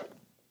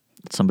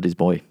somebody's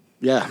boy.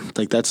 Yeah,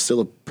 like that's still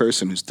a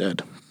person who's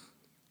dead.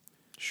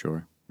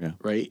 Sure. Yeah.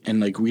 Right, and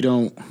like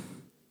the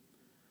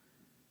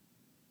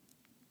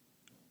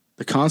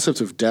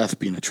concept of death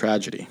being a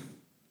tragedy.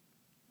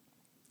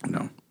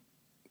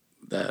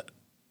 That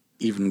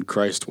even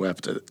Christ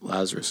wept at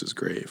Lazarus'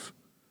 grave.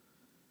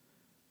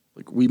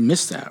 Like we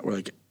miss that. We're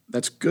like,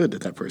 that's good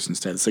that person's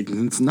dead. It's like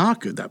it's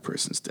not good that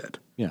person's dead.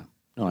 Yeah.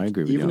 No, I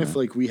agree with you. Even if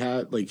like we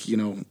had like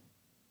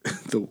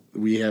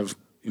we have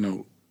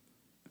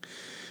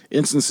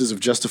instances of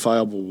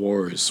justifiable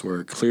wars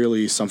where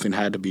clearly something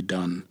had to be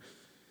done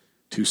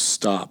to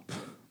stop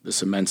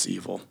this immense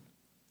evil.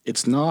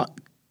 It's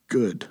not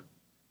good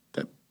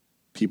that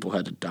people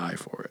had to die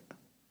for it.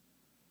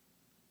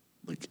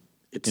 Like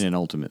it's in an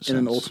ultimate sense. In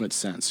an ultimate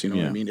sense, what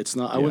I mean? It's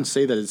not. I Yeah. wouldn't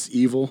say that it's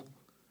evil.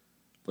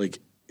 Like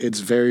it's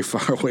very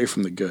far away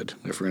from the good.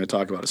 If we're going to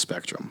talk about a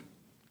spectrum,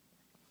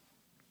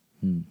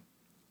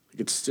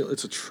 it's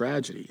a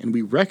tragedy, and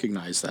we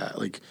recognize that.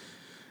 Like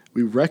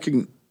we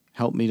recognize.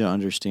 Help me to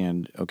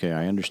understand. Okay,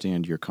 I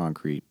understand your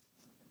concrete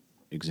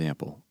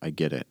example. I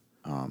get it,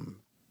 and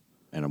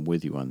I'm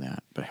with you on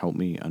that. But help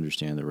me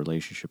understand the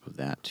relationship of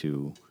that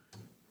to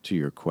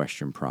your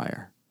question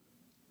prior.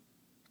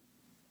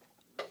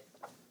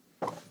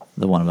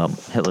 The one about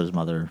Hitler's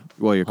mother.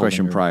 Well, your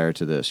question prior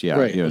to this, yeah.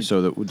 Right.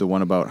 So the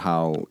one about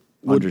how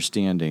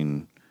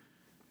understanding.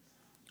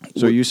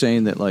 So are you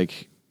saying that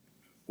like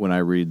when I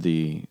read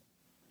the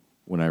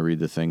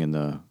thing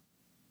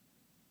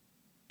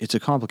it's a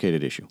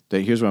complicated issue.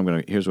 Here's what I'm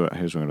going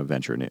to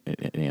venture an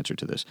answer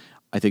to this.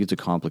 I think it's a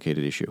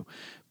complicated issue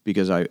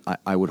because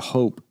I would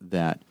hope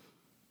that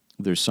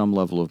there's some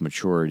level of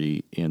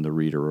maturity in the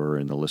reader or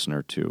in the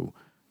listener to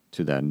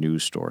that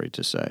news story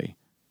to say,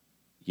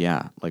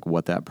 yeah, like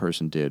what that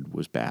person did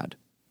was bad,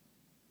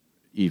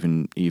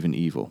 even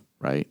evil,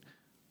 right?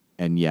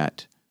 And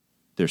yet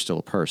they're still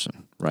a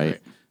person,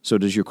 right? So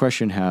does your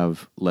question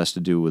have less to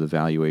do with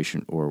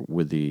evaluation or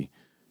with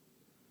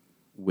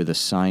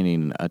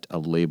assigning a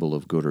label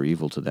of good or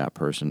evil to that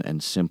person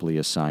and simply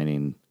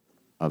assigning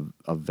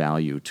a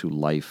value to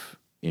life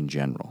in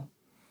general?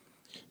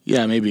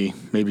 Yeah, maybe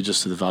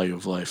just to the value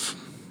of life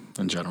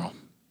in general.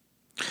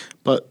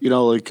 But,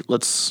 like,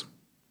 let's...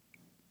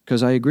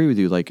 Because I agree with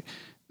you. Like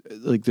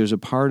there's a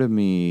part of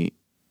me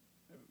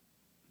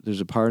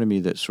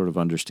that sort of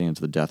understands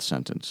the death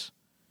sentence.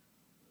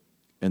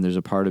 And there's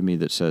a part of me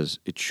that says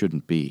it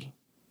shouldn't be.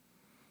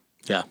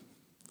 Yeah.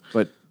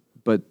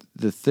 But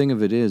the thing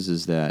of it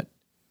is that,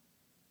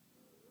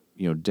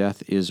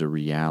 death is a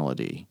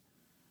reality.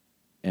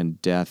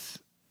 And death,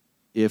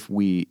 if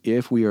we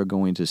are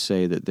going to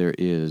say that there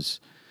is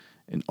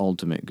an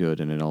ultimate good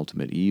and an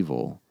ultimate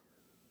evil,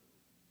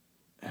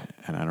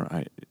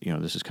 and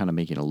this is kind of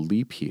making a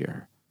leap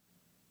here,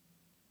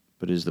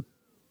 but is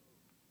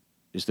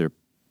there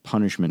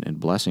punishment and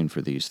blessing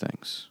for these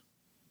things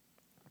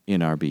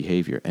in our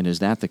behavior? And is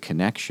that the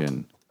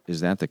connection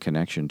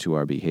to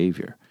our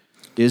behavior?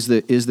 Is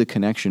the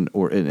connection,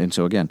 and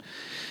so again,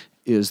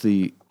 is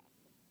the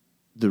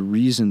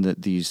reason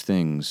that these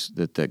things,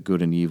 that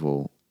good and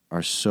evil,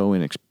 are so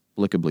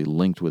inexplicably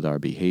linked with our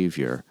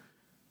behavior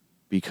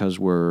because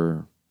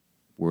we're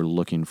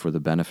looking for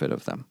the benefit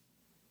of them?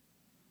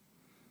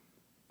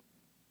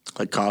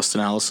 Like cost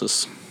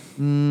analysis? I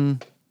don't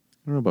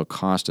know about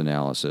cost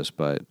analysis,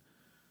 but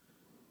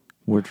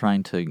we're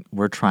trying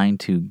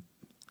to,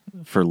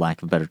 for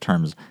lack of better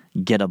terms,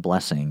 get a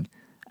blessing.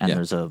 And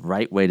there's a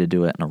right way to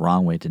do it and a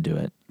wrong way to do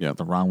it. Yep.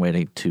 The wrong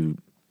way to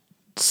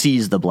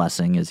seize the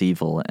blessing is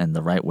evil, and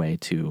the right way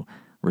to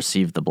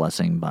receive the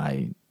blessing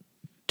by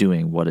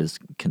doing what is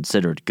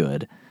considered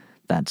good,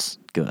 that's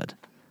good.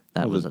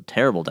 That was a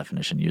terrible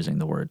definition, using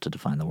the word to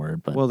define the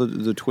word. But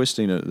the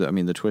twisting of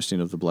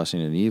the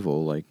blessing and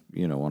evil, like,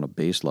 on a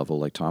base level,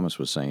 like Thomas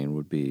was saying,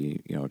 would be,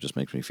 it just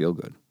makes me feel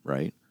good,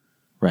 right?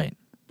 Right.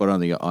 But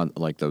on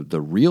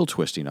the real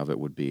twisting of it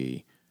would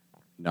be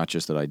not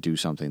just that I do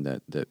something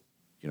that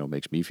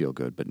makes me feel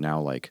good, but now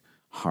like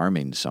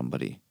harming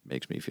somebody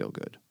makes me feel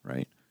good,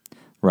 right?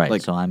 Right.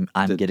 Like so I'm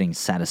getting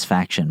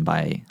satisfaction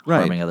by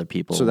harming other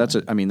people. So that's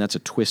a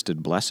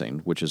twisted blessing,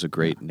 which is a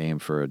great name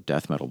for a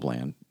death metal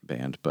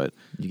band. But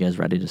you guys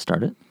ready to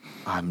start it?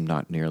 I'm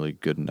not nearly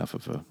good enough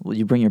of a. Will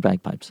you bring your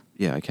bagpipes?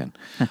 Yeah, I can.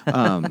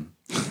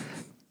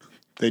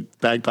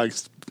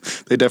 Bagpipes.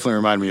 They definitely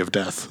remind me of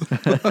death.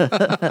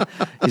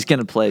 He's going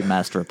to play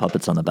Master of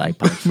Puppets on the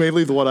bagpipes.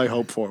 Mainly what I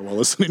hope for while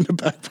listening to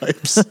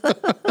bagpipes.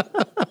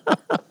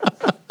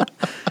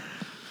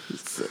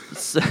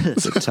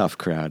 It's a tough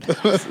crowd.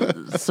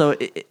 So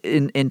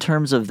in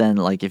terms of then,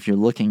 like, if you're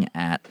looking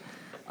at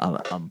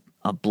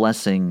a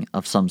blessing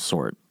of some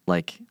sort,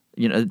 like,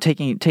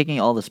 taking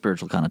all the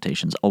spiritual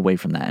connotations away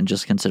from that and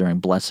just considering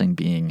blessing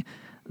being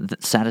the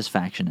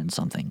satisfaction in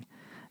something,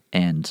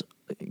 and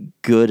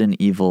good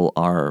and evil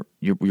are,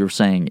 you're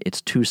saying it's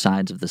two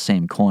sides of the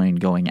same coin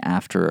going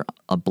after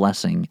a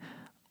blessing.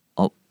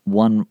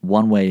 One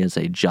way is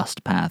a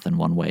just path and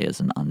one way is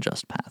an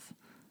unjust path.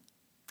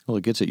 Well,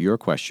 it gets at your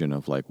question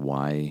of like,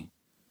 why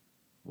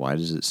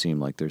does it seem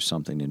like there's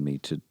something in me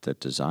that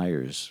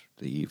desires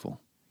the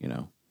evil,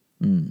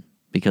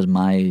 Because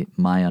my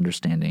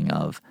understanding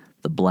of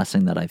the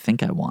blessing that I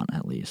think I want,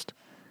 at least,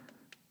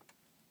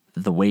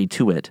 the way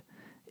to it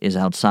is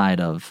outside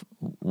of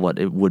what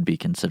it would be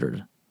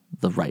considered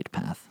the right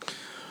path.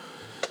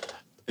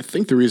 I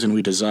think the reason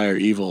we desire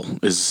evil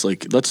is,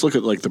 like, let's look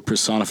at like the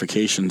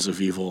personifications of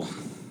evil.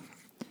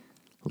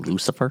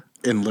 Lucifer?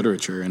 In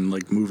literature and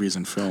like movies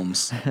and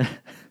films,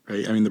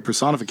 right? I mean, the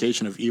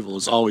personification of evil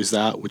is always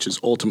that which is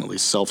ultimately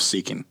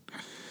self-seeking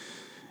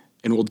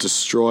and will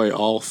destroy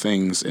all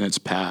things in its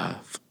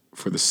path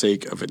for the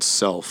sake of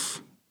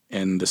itself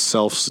and the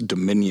self's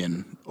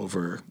dominion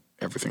over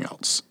everything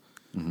else.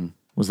 Mm-hmm.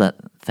 Was that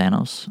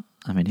Thanos?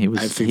 I mean, he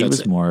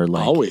was more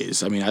like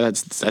always. I mean,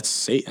 that's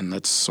Satan.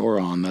 That's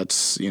Sauron.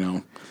 That's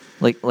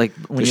like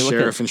when the you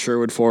sheriff in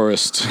Sherwood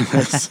Forest.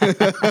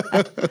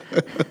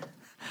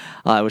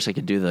 I wish I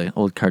could do the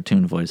old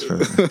cartoon voice for.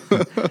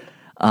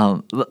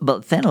 But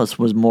Thanos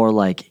was more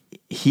like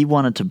he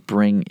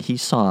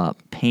saw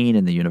pain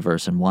in the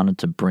universe and wanted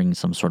to bring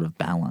some sort of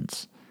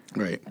balance.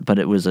 Right. But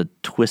it was a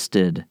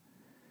twisted,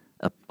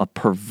 a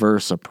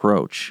perverse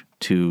approach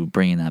to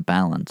bringing that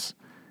balance.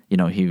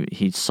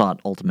 He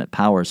sought ultimate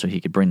power so he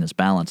could bring this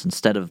balance.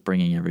 Instead of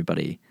bringing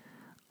everybody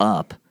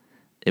up,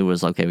 it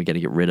was, okay, we got to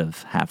get rid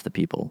of half the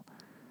people.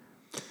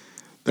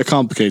 That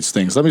complicates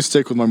things. Let me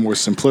stick with my more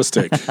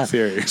simplistic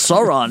theory.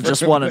 Sauron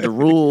just wanted to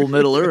rule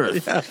Middle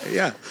Earth.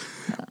 Yeah.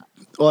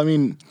 Well, I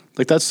mean,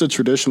 Like that's the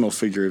traditional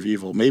figure of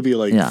evil. Maybe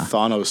like Yeah.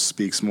 Thanos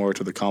speaks more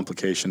to the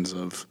complications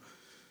of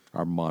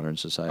Our modern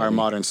society. our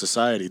modern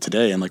society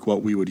today and like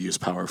what we would use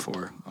power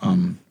for.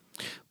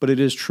 But it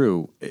is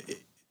true.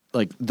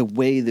 Like the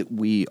way that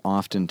we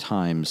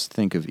oftentimes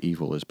think of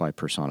evil is by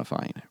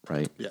personifying it,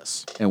 right?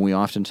 Yes. And we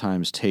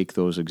oftentimes take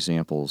those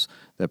examples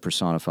that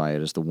personify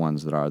it as the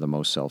ones that are the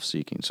most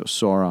self-seeking. So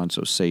Sauron,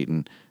 so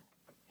Satan,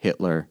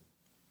 Hitler,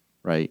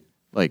 right?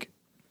 Like,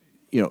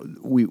 you know,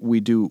 we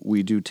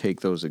do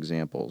take those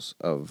examples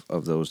of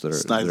those that are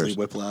Snidely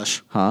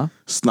Whiplash. Huh?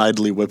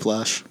 Snidely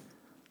Whiplash.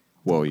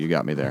 Whoa, you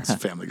got me there. It's a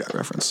Family Guy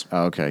reference.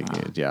 Oh, okay,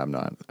 yeah, I'm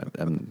not.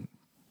 I'm,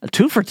 A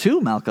 2 for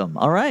 2, Malcolm.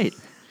 All right.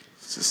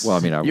 well, I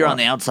mean, You're on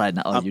the outside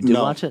now. Oh, you do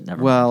no. watch it?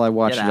 Never Well, mind. I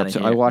watched Get it up outta to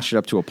here. I watched it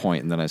up to a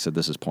point, and then I said,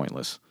 "This is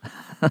pointless."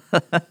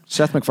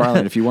 Seth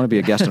MacFarlane, if you want to be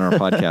a guest on our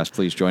podcast,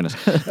 please join us.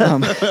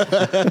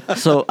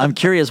 So I'm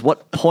curious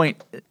what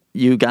point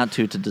you got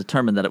to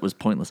determine that it was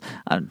pointless.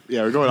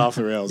 Yeah, we're going off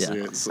the rails. Yeah.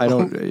 Here. So I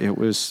don't. It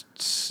was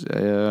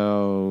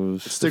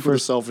stick with the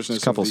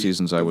selfishness. couple of the-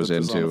 seasons I of was the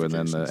into, and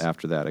then personifications.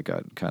 after that, it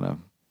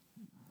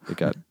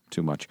got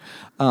too much.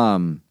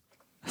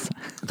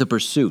 The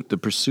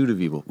pursuit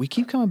of evil. We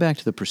keep coming back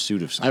to the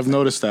pursuit of something. I've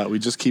noticed that we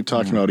just keep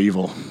talking about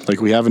evil. Like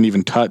we haven't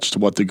even touched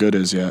what the good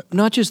is yet.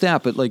 Not just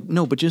that, but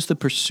but just the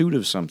pursuit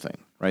of something,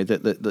 right?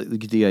 That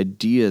the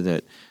idea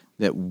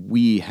that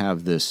we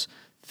have this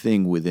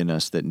thing within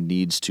us that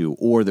needs to,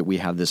 or that we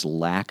have this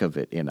lack of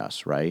it in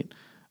us, right?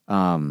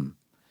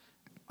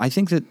 I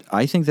think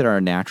that our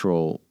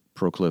natural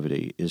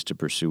proclivity is to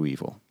pursue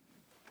evil.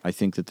 I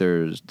think that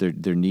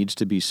there needs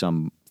to be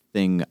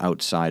something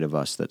outside of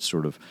us that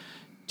sort of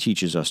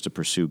teaches us to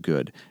pursue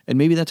good. And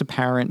maybe that's a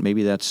parent,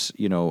 maybe that's,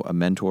 a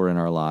mentor in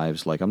our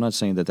lives. Like, I'm not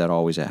saying that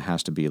always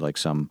has to be like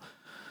some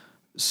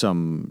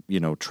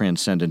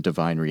transcendent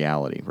divine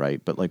reality,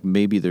 right? But like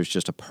maybe there's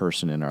just a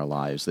person in our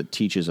lives that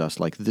teaches us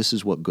like this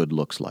is what good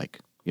looks like.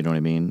 You know what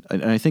I mean?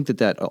 And I think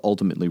that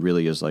ultimately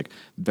really is like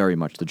very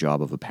much the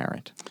job of a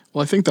parent.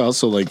 Well, I think that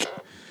also like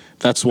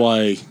that's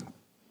why,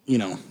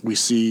 we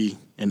see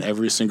in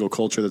every single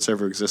culture that's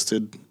ever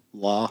existed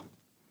law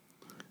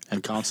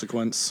and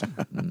consequence.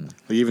 Like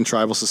even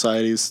tribal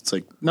societies, it's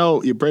like,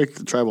 no, you break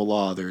the tribal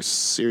law, there's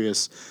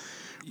serious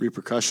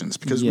repercussions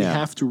because we Yeah.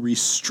 have to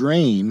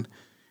restrain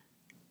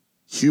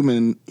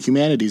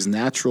humanity's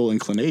natural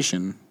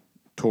inclination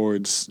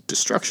towards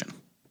destruction.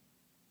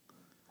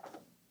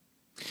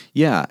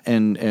 Yeah,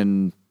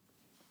 and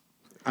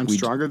I'm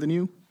stronger than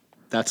you.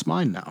 That's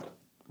mine now.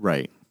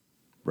 right.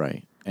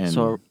 And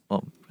So,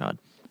 oh God.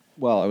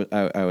 well,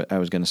 I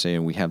was going to say,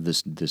 and we have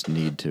this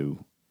need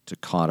to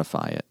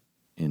codify it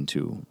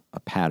into a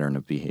pattern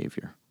of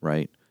behavior,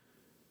 right?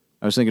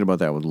 I was thinking about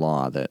that with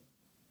law, that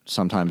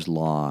sometimes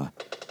law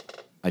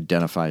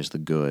identifies the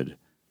good,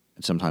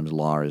 and sometimes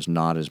law is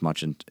not as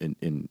much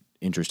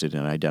interested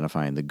in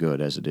identifying the good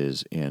as it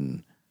is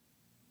in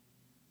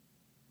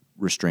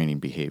restraining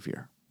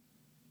behavior.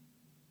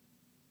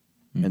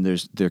 And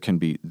there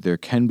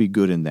can be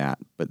good in that,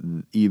 but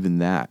even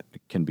that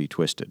can be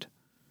twisted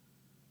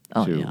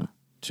Oh, yeah.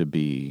 to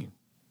be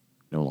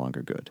no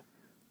longer good.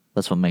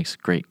 That's what makes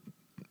great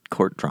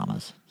court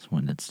dramas. It's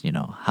when it's,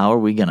 how are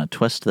we going to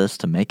twist this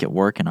to make it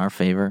work in our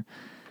favor?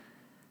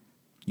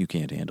 You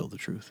can't handle the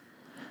truth.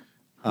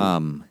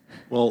 Well,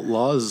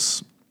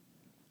 laws,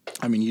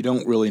 you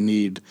don't really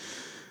need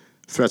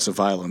threats of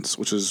violence,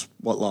 which is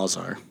what laws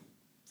are.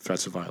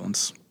 Threats of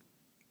violence.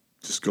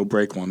 Just go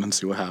break one and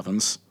see what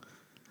happens.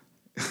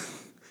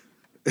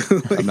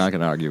 I'm not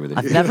going to argue with it.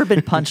 I've never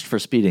been punched for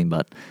speeding,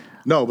 but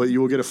No, but you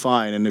will get a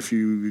fine, and if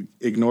you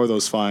ignore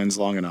those fines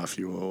long enough,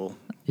 you will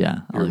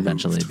yeah, I'll removed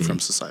eventually be from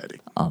society.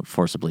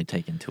 forcibly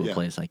taken to a Yeah.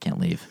 place I can't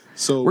leave.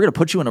 So We're going to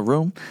put you in a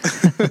room.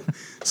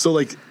 So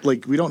like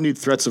we don't need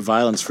threats of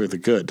violence for the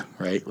good,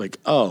 right? Like,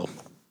 oh,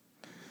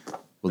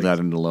 Well, that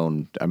and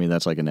alone,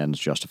 that's like an ends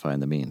justifying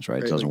the means,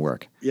 right? It doesn't like-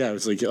 work. yeah,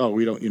 it's like, oh,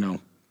 we don't,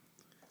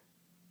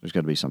 There's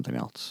got to be something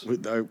else.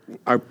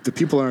 the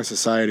people in our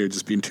society are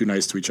just being too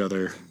nice to each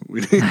other.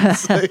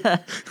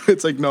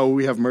 It's like, no,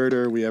 we have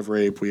murder, we have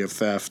rape, we have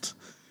theft,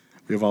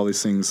 we have all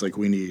these things. Like,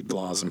 we need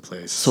laws in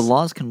place. So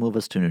laws can move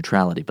us to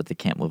neutrality, but they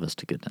can't move us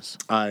to goodness.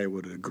 I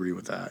would agree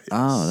with that.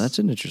 Oh, yes. that's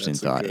an interesting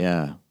That's a thought. good-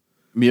 Yeah.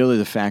 Merely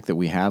the fact that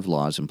we have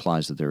laws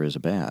implies that there is a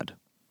bad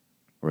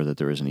or that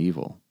there is an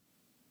evil.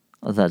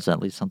 Well, that's at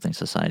least something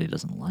society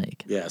doesn't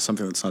like. Yeah,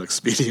 something that's not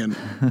expedient.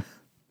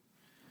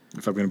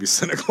 If I'm going to be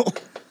cynical.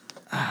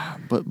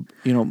 But,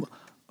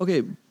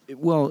 okay,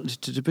 well,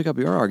 to pick up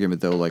your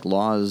argument, though, like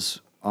laws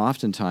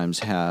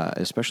oftentimes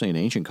especially in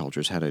ancient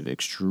cultures, had an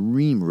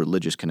extreme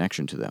religious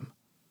connection to them.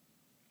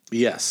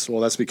 Yes,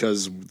 well, that's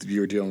because you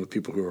were dealing with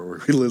people who are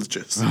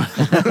religious.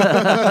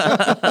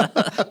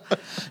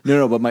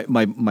 No, but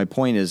my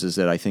point is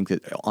that I think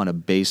that on a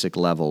basic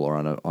level, or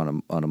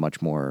on a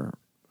much more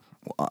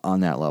on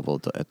that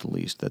level at the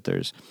least, that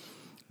there's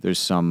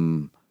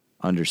some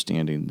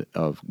understanding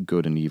of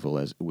good and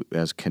evil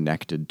as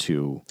connected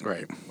to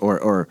Right.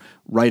 or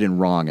right and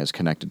wrong as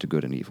connected to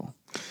good and evil.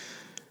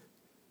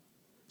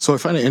 So I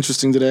find it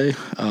interesting today.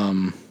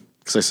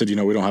 because I said, we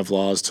don't have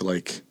laws to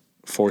like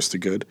force the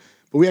good,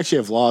 but we actually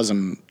have laws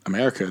in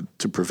America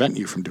to prevent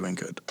you from doing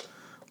good,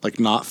 like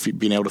not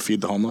being able to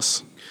feed the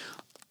homeless.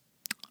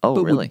 Oh,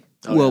 But really?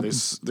 Yeah,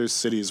 there's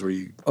cities where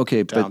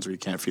towns where you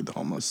can't feed the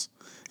homeless.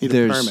 You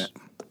need a permit.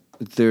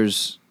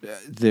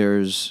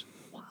 There's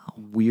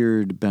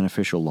weird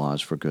beneficial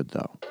laws for good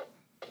though.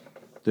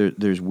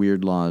 There's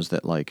weird laws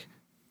that like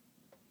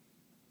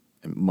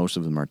most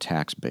of them are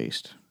tax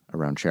based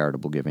around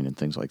charitable giving and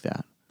things like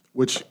that.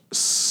 Which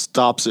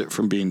stops it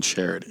from being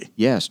charity.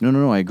 Yes,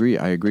 no, I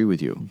agree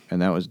with you.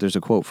 And there's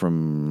a quote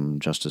from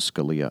Justice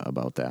Scalia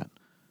about that,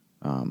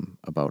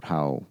 about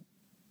how,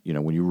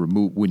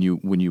 when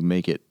you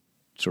make it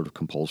sort of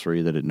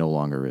compulsory that it no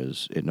longer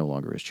is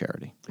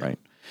charity, right?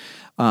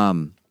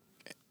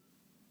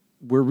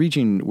 We're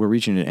reaching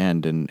an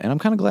end, and I'm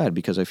kind of glad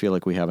because I feel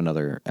like we have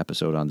another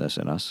episode on this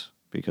in us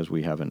because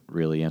we haven't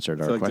really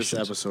answered our questions.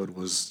 This episode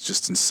was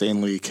just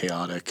insanely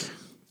chaotic.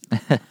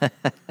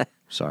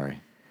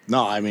 Sorry.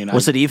 No, I mean,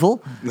 was it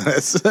evil? Or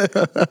was it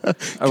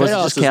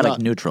just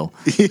chaotic neutral?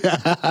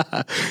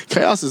 Yeah,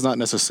 chaos is not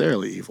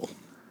necessarily evil.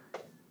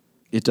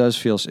 It does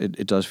feel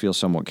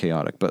somewhat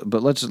chaotic, but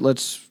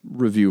let's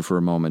review for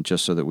a moment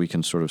just so that we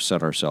can sort of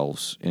set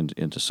ourselves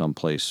into some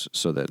place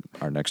so that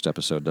our next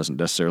episode doesn't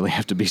necessarily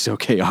have to be so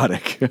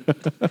chaotic.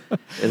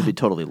 It'll be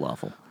totally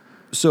lawful.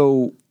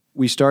 So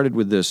we started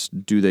with this: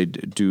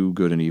 do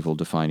good and evil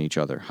define each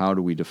other? How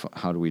do we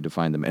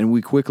define them? And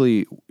we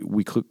quickly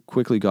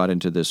got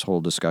into this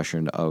whole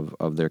discussion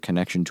of their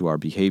connection to our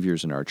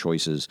behaviors and our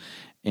choices,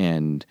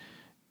 and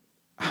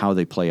how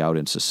they play out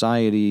in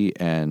society.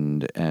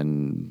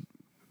 And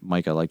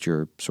Mike, I liked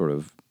your sort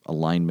of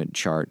alignment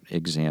chart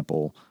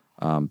example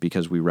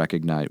because we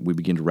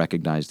begin to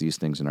recognize these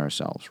things in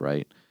ourselves,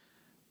 right?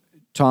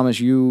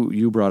 Thomas,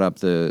 you brought up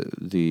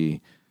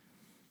the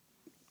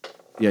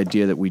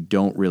idea that we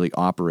don't really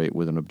operate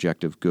with an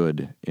objective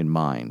good in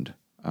mind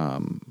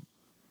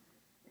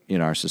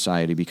in our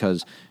society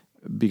because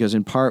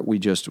in part we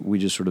just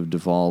sort of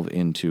devolve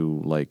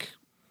into like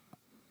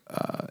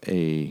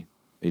a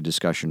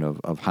discussion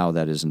of how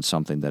that isn't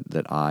something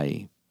that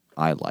I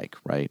like,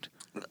 right?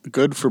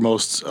 Good for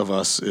most of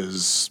us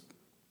is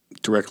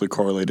directly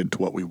correlated to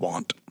what we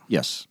want.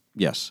 Yes,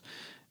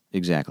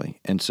 exactly.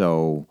 And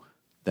so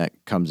that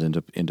comes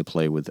into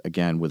play with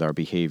our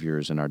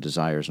behaviors and our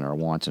desires and our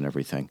wants and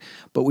everything.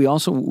 But we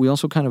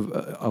also kind of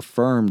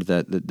affirmed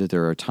that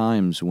there are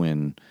times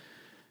when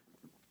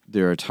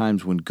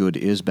good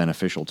is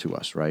beneficial to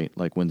us, right?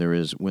 Like when there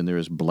is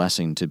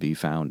blessing to be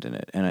found in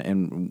it.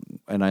 And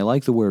I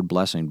like the word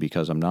blessing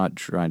because I'm not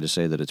trying to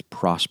say that it's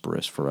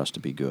prosperous for us to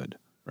be good,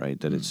 right?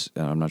 That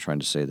I'm not trying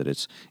to say that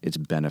it's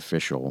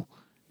beneficial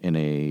in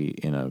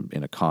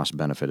a cost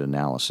benefit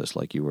analysis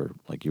like you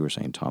were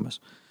saying, Thomas.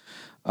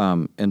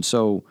 And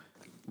so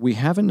we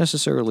haven't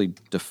necessarily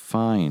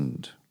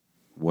defined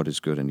what is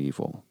good and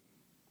evil.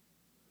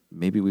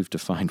 Maybe we've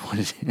defined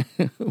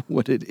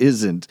what it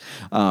isn't.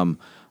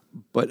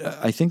 But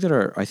I think that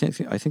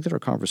our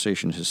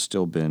conversation has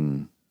still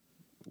been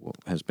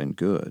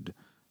good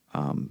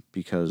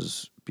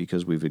because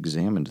we've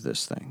examined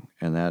this thing,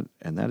 and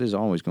that is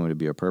always going to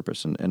be our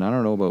purpose. And I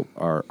don't know about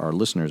our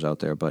listeners out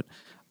there, but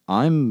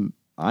I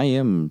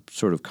am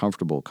sort of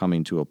comfortable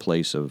coming to a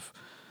place of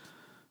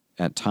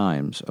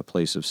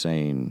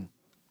saying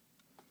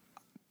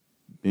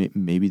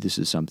maybe this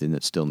is something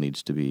that still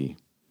needs to be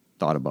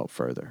thought about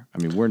further. I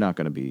mean, we're not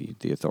going to be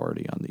the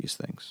authority on these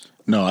things.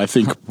 No, I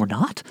think we're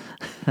not.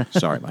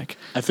 Sorry, Mike.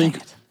 I think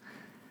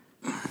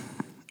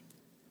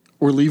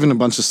we're leaving a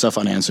bunch of stuff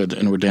unanswered,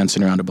 and we're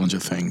dancing around a bunch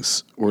of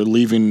things.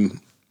 We've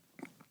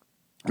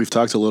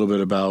talked a little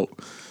bit about,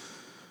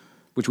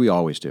 which we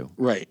always do,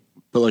 right?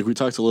 But like we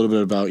talked a little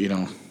bit about,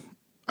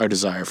 our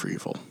desire for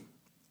evil,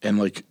 and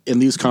like in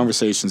these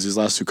conversations, these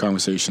last two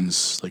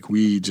conversations, like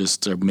we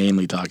just are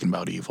mainly talking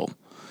about evil.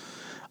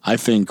 I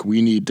think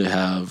we need to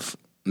have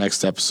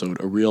next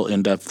episode a real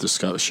in-depth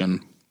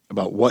discussion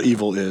about what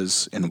evil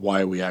is and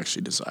why we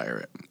actually desire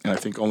it. And I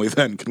think only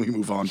then can we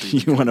move on to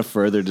You want to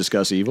further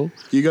discuss evil?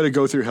 You got to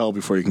go through hell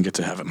before you can get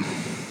to heaven.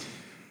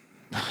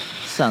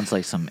 Sounds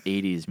like some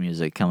 80s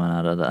music coming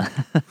out of that.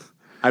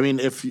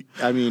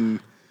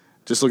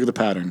 Just look at the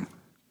pattern.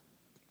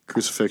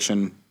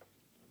 Crucifixion,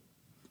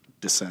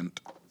 descent,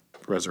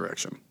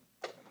 resurrection.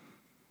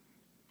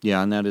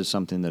 Yeah, and that is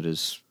something that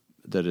is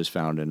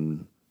found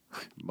in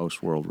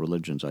most world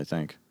religions, I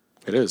think.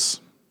 It is.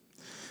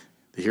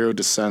 The hero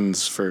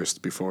descends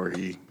first before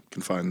he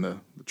can find the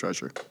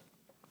treasure.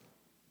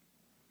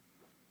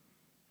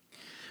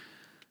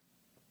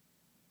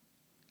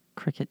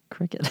 Cricket.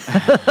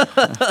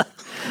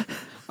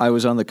 I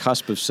was on the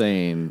cusp of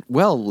saying,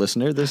 well,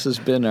 listener, this has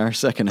been our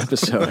second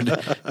episode.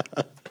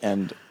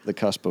 And the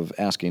cusp of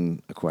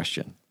asking a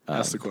question.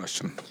 Ask the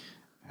question.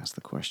 Ask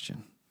the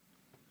question.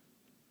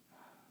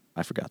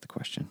 I forgot the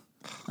question.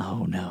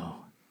 Oh,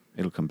 no.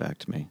 It'll come back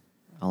to me.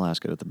 I'll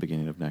ask it at the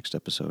beginning of next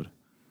episode.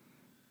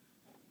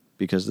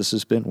 Because this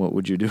has been What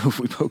Would You Do If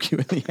We Poke You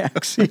in the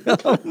Axiom?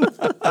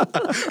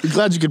 We're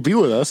glad you could be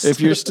with us. If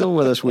you're still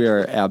with us, we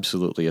are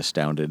absolutely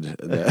astounded.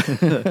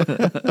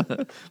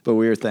 But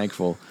we are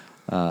thankful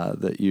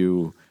that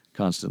you,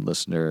 constant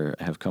listener,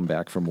 have come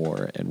back for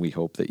more, and we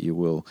hope that you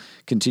will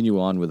continue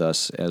on with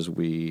us as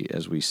we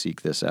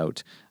seek this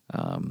out,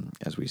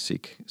 as we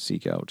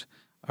seek out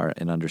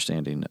an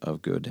understanding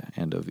of good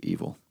and of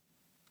evil.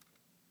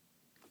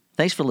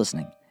 Thanks for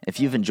listening. If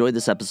you've enjoyed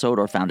this episode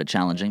or found it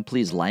challenging,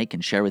 please like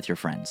and share with your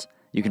friends.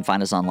 You can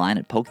find us online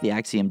at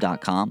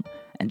poketheaxiom.com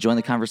and join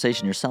the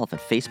conversation yourself at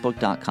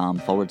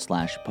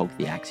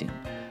facebook.com/poketheaxiom.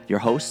 Your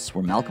hosts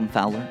were Malcolm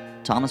Fowler,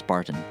 Thomas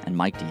Barton, and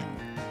Mike DeYoung.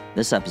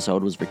 This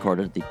episode was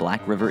recorded at the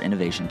Black River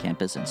Innovation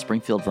Campus in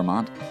Springfield,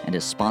 Vermont, and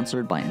is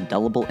sponsored by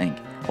Indelible Inc.,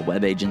 a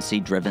web agency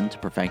driven to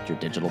perfect your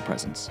digital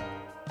presence.